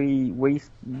we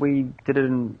did it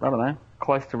in, I don't know,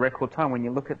 close to record time. When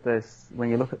you look at the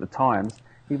times,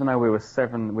 even though we were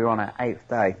on our 8th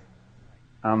day,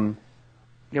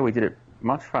 we did it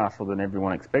much faster than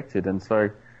everyone expected, and so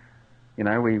we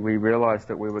realised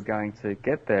that we were going to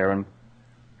get there, and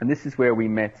this is where we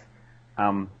met.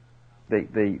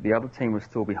 The other team was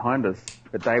still behind us,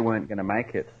 but they weren't going to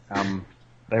make it.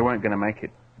 They weren't going to make it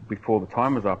before the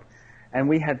time was up. And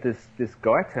we had this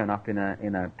guy turn up in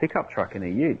a pickup truck in a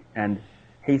ute, and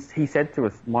he said to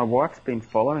us, "My wife's been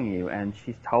following you, and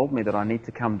she's told me that I need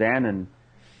to come down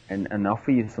and offer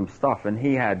you some stuff." And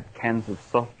he had cans of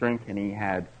soft drink, and he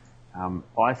had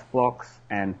ice blocks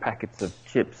and packets of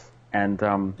chips, and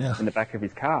in the back of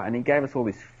his car, and he gave us all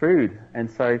this food, and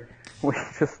so we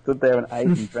just stood there and ate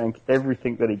and drank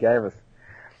everything that he gave us.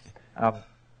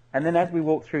 And then as we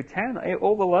walked through town,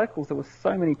 all the locals, there were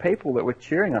so many people that were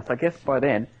cheering us. I guess by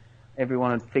then,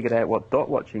 everyone had figured out what dot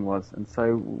watching was, and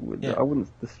so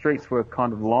the streets were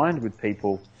kind of lined with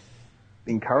people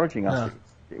encouraging us.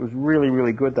 It was really,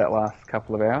 really good that last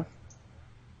couple of hours.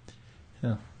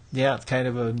 Yeah, it's kind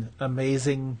of an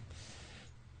amazing.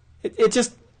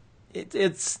 It's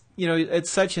it's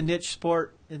such a niche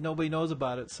sport and nobody knows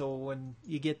about it. So when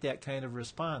you get that kind of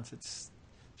response, it's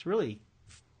really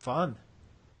fun.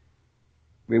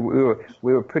 We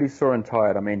were pretty sore and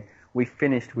tired. I mean, we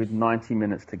finished with 90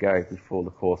 minutes to go before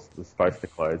the course was supposed to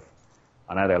close.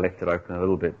 I know they left it open a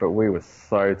little bit, but we were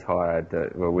so tired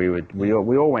that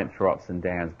we all went through ups and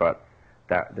downs, but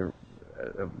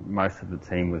most of the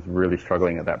team was really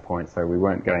struggling at that point, so we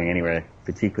weren't going anywhere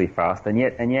particularly fast, and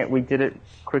yet we did it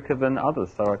quicker than others.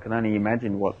 So I can only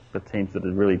imagine what the teams that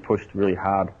had really pushed really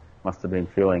hard must have been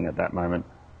feeling at that moment.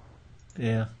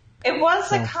 Yeah. It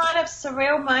was a kind of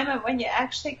surreal moment when you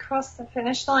actually cross the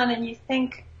finish line and you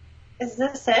think, is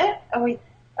this it? Are we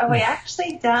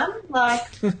actually done? Like,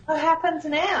 what happens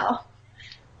now?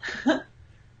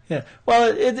 Yeah.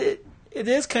 Well, it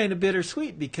is kind of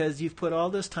bittersweet because you've put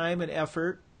all this time and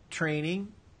effort, training,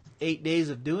 8 days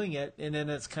of doing it, and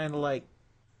then it's kind of like,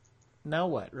 now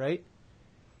what, right?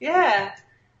 Yeah.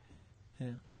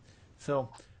 Yeah. So,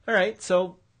 all right.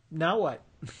 So now what?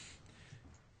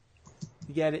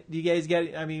 You got it. You guys got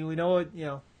it. I mean, we know it.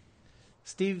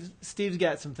 Steve's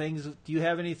got some things. Do you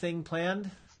have anything planned,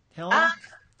 Helen?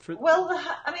 Well,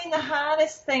 the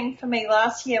hardest thing for me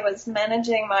last year was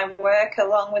managing my work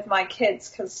along with my kids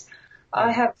because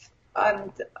I'm a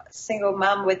single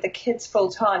mum with the kids full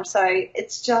time, so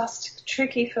it's just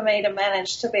tricky for me to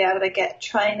manage to be able to get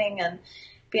training and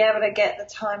be able to get the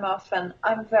time off. And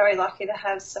I'm very lucky to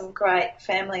have some great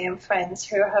family and friends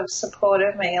who have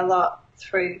supported me a lot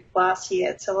through last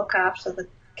year to look after the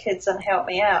kids and help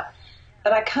me out.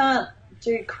 But I can't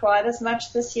do quite as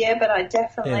much this year, but I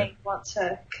definitely want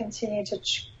to continue to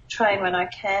train when I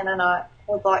can, and I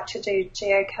would like to do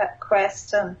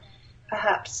GeoQuest and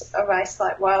perhaps a race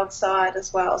like Wildside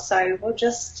as well. So we'll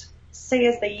just see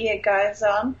as the year goes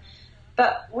on.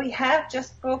 But we have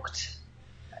just booked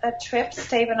a trip,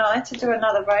 Steve and I, to do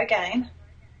another Rogaine.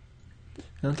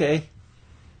 Okay.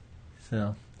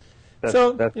 So that's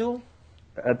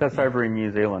over in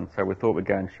New Zealand, so we thought we'd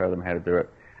go and show them how to do it.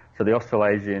 So the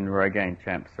Australasian Rogaine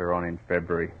Champs are on in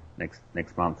February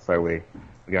next month, so we're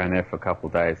going there for a couple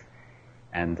of days.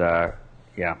 And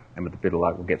and with a bit of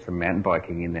luck, we'll get some mountain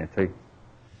biking in there too.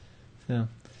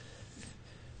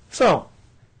 So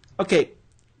Okay,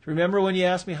 remember when you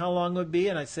asked me how long it would be,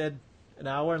 and I said an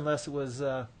hour unless it was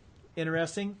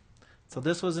interesting? So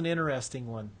this was an interesting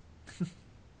one.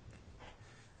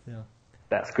 Yeah.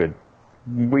 That's good.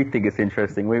 We think it's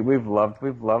interesting. We've loved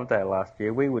our last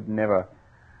year. We would never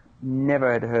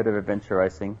had heard of adventure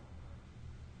racing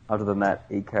other than that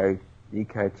eco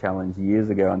challenge years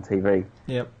ago on TV.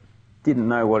 Yep. Didn't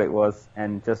know what it was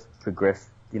and just progressed,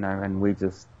 and we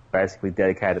just basically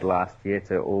dedicated last year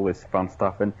to all this fun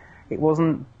stuff, and it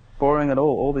wasn't boring at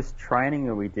all. All this training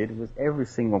that we did was every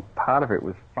single part of it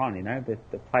was fun,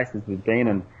 the places we've been,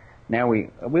 and now we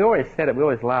always said it, we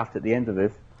always laughed at the end of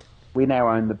this. We now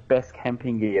own the best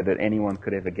camping gear that anyone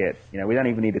could ever get. We don't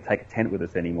even need to take a tent with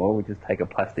us anymore. We just take a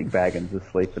plastic bag and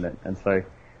just sleep in it. And so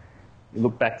you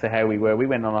look back to how we were. We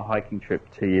went on a hiking trip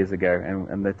 2 years ago,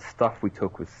 and the stuff we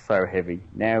took was so heavy.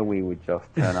 Now we would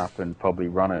just turn up and probably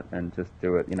run it and just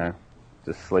do it,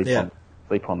 just sleep on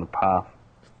the path.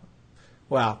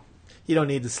 Wow. You don't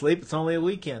need to sleep. It's only a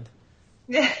weekend.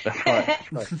 That's right.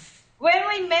 That's right. When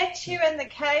we met you in the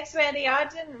caves, Randy, I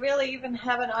didn't really even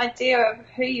have an idea of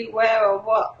who you were or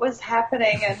what was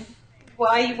happening and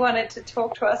why you wanted to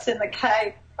talk to us in the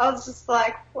cave. I was just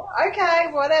like, okay,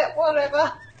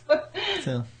 whatever.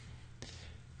 So,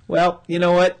 well, you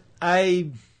know what?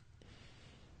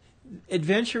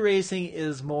 Adventure racing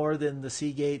is more than the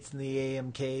Seagates and the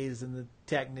AMKs and the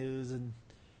Tech News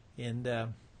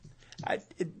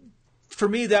for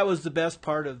me, that was the best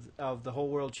part of the whole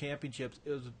World Championships.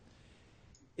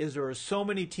 There were so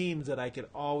many teams that I could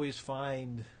always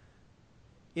find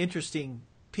interesting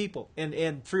people,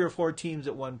 and 3 or 4 teams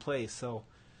at one place. So,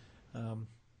 and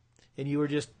you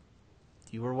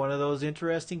were one of those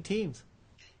interesting teams.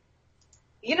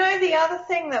 The other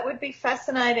thing that would be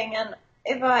fascinating, and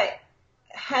if I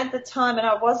had the time and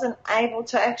I wasn't able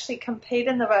to actually compete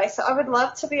in the race, I would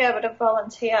love to be able to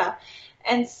volunteer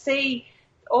and see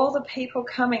all the people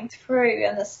coming through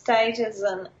and the stages,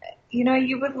 and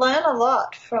you would learn a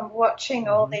lot from watching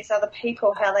all these other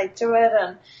people, how they do it,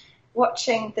 and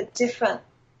watching the different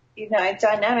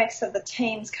dynamics of the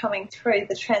teams coming through,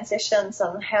 the transitions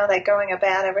and how they're going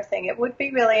about everything. It would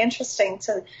be really interesting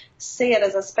to see it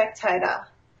as a spectator.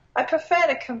 I prefer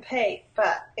to compete,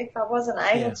 but if I wasn't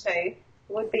able to, it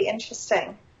would be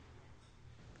interesting.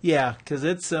 Yeah, because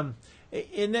it's and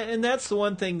that's the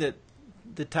one thing that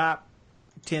the top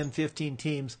 10, 15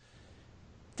 teams,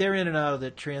 they're in and out of the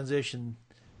transition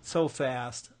so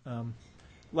fast.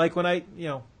 Like when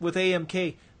with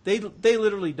AMK, they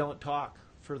literally don't talk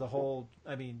for the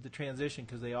transition,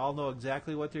 because they all know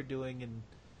exactly what they're doing and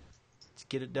just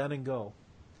get it done and go.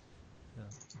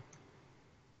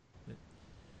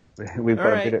 We've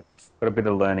got a bit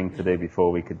of learning to do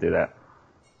before we could do that.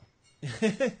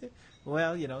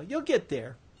 Well, you'll get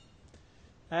there.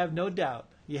 I have no doubt.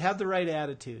 You have the right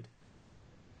attitude.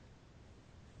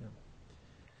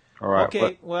 All right.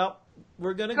 Okay, well,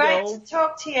 we're going to go. Great to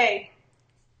talk to you.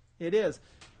 It is.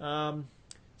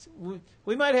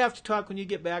 We might have to talk when you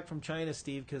get back from China,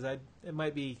 Steve, because it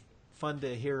might be fun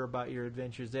to hear about your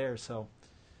adventures there. So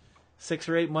 6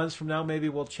 or 8 months from now, maybe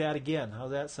we'll chat again.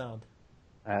 How's that sound?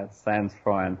 That sounds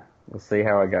fine. We'll see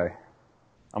how I go.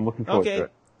 I'm looking forward to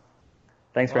it.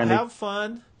 Thanks, Randy. Have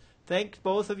fun. Thanks,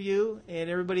 both of you, and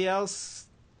everybody else.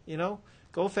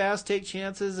 Go fast, take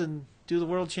chances, and do the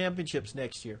World Championships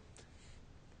next year.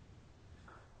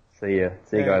 See you.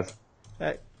 See you guys. All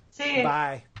right. See you.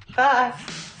 Bye. Bye.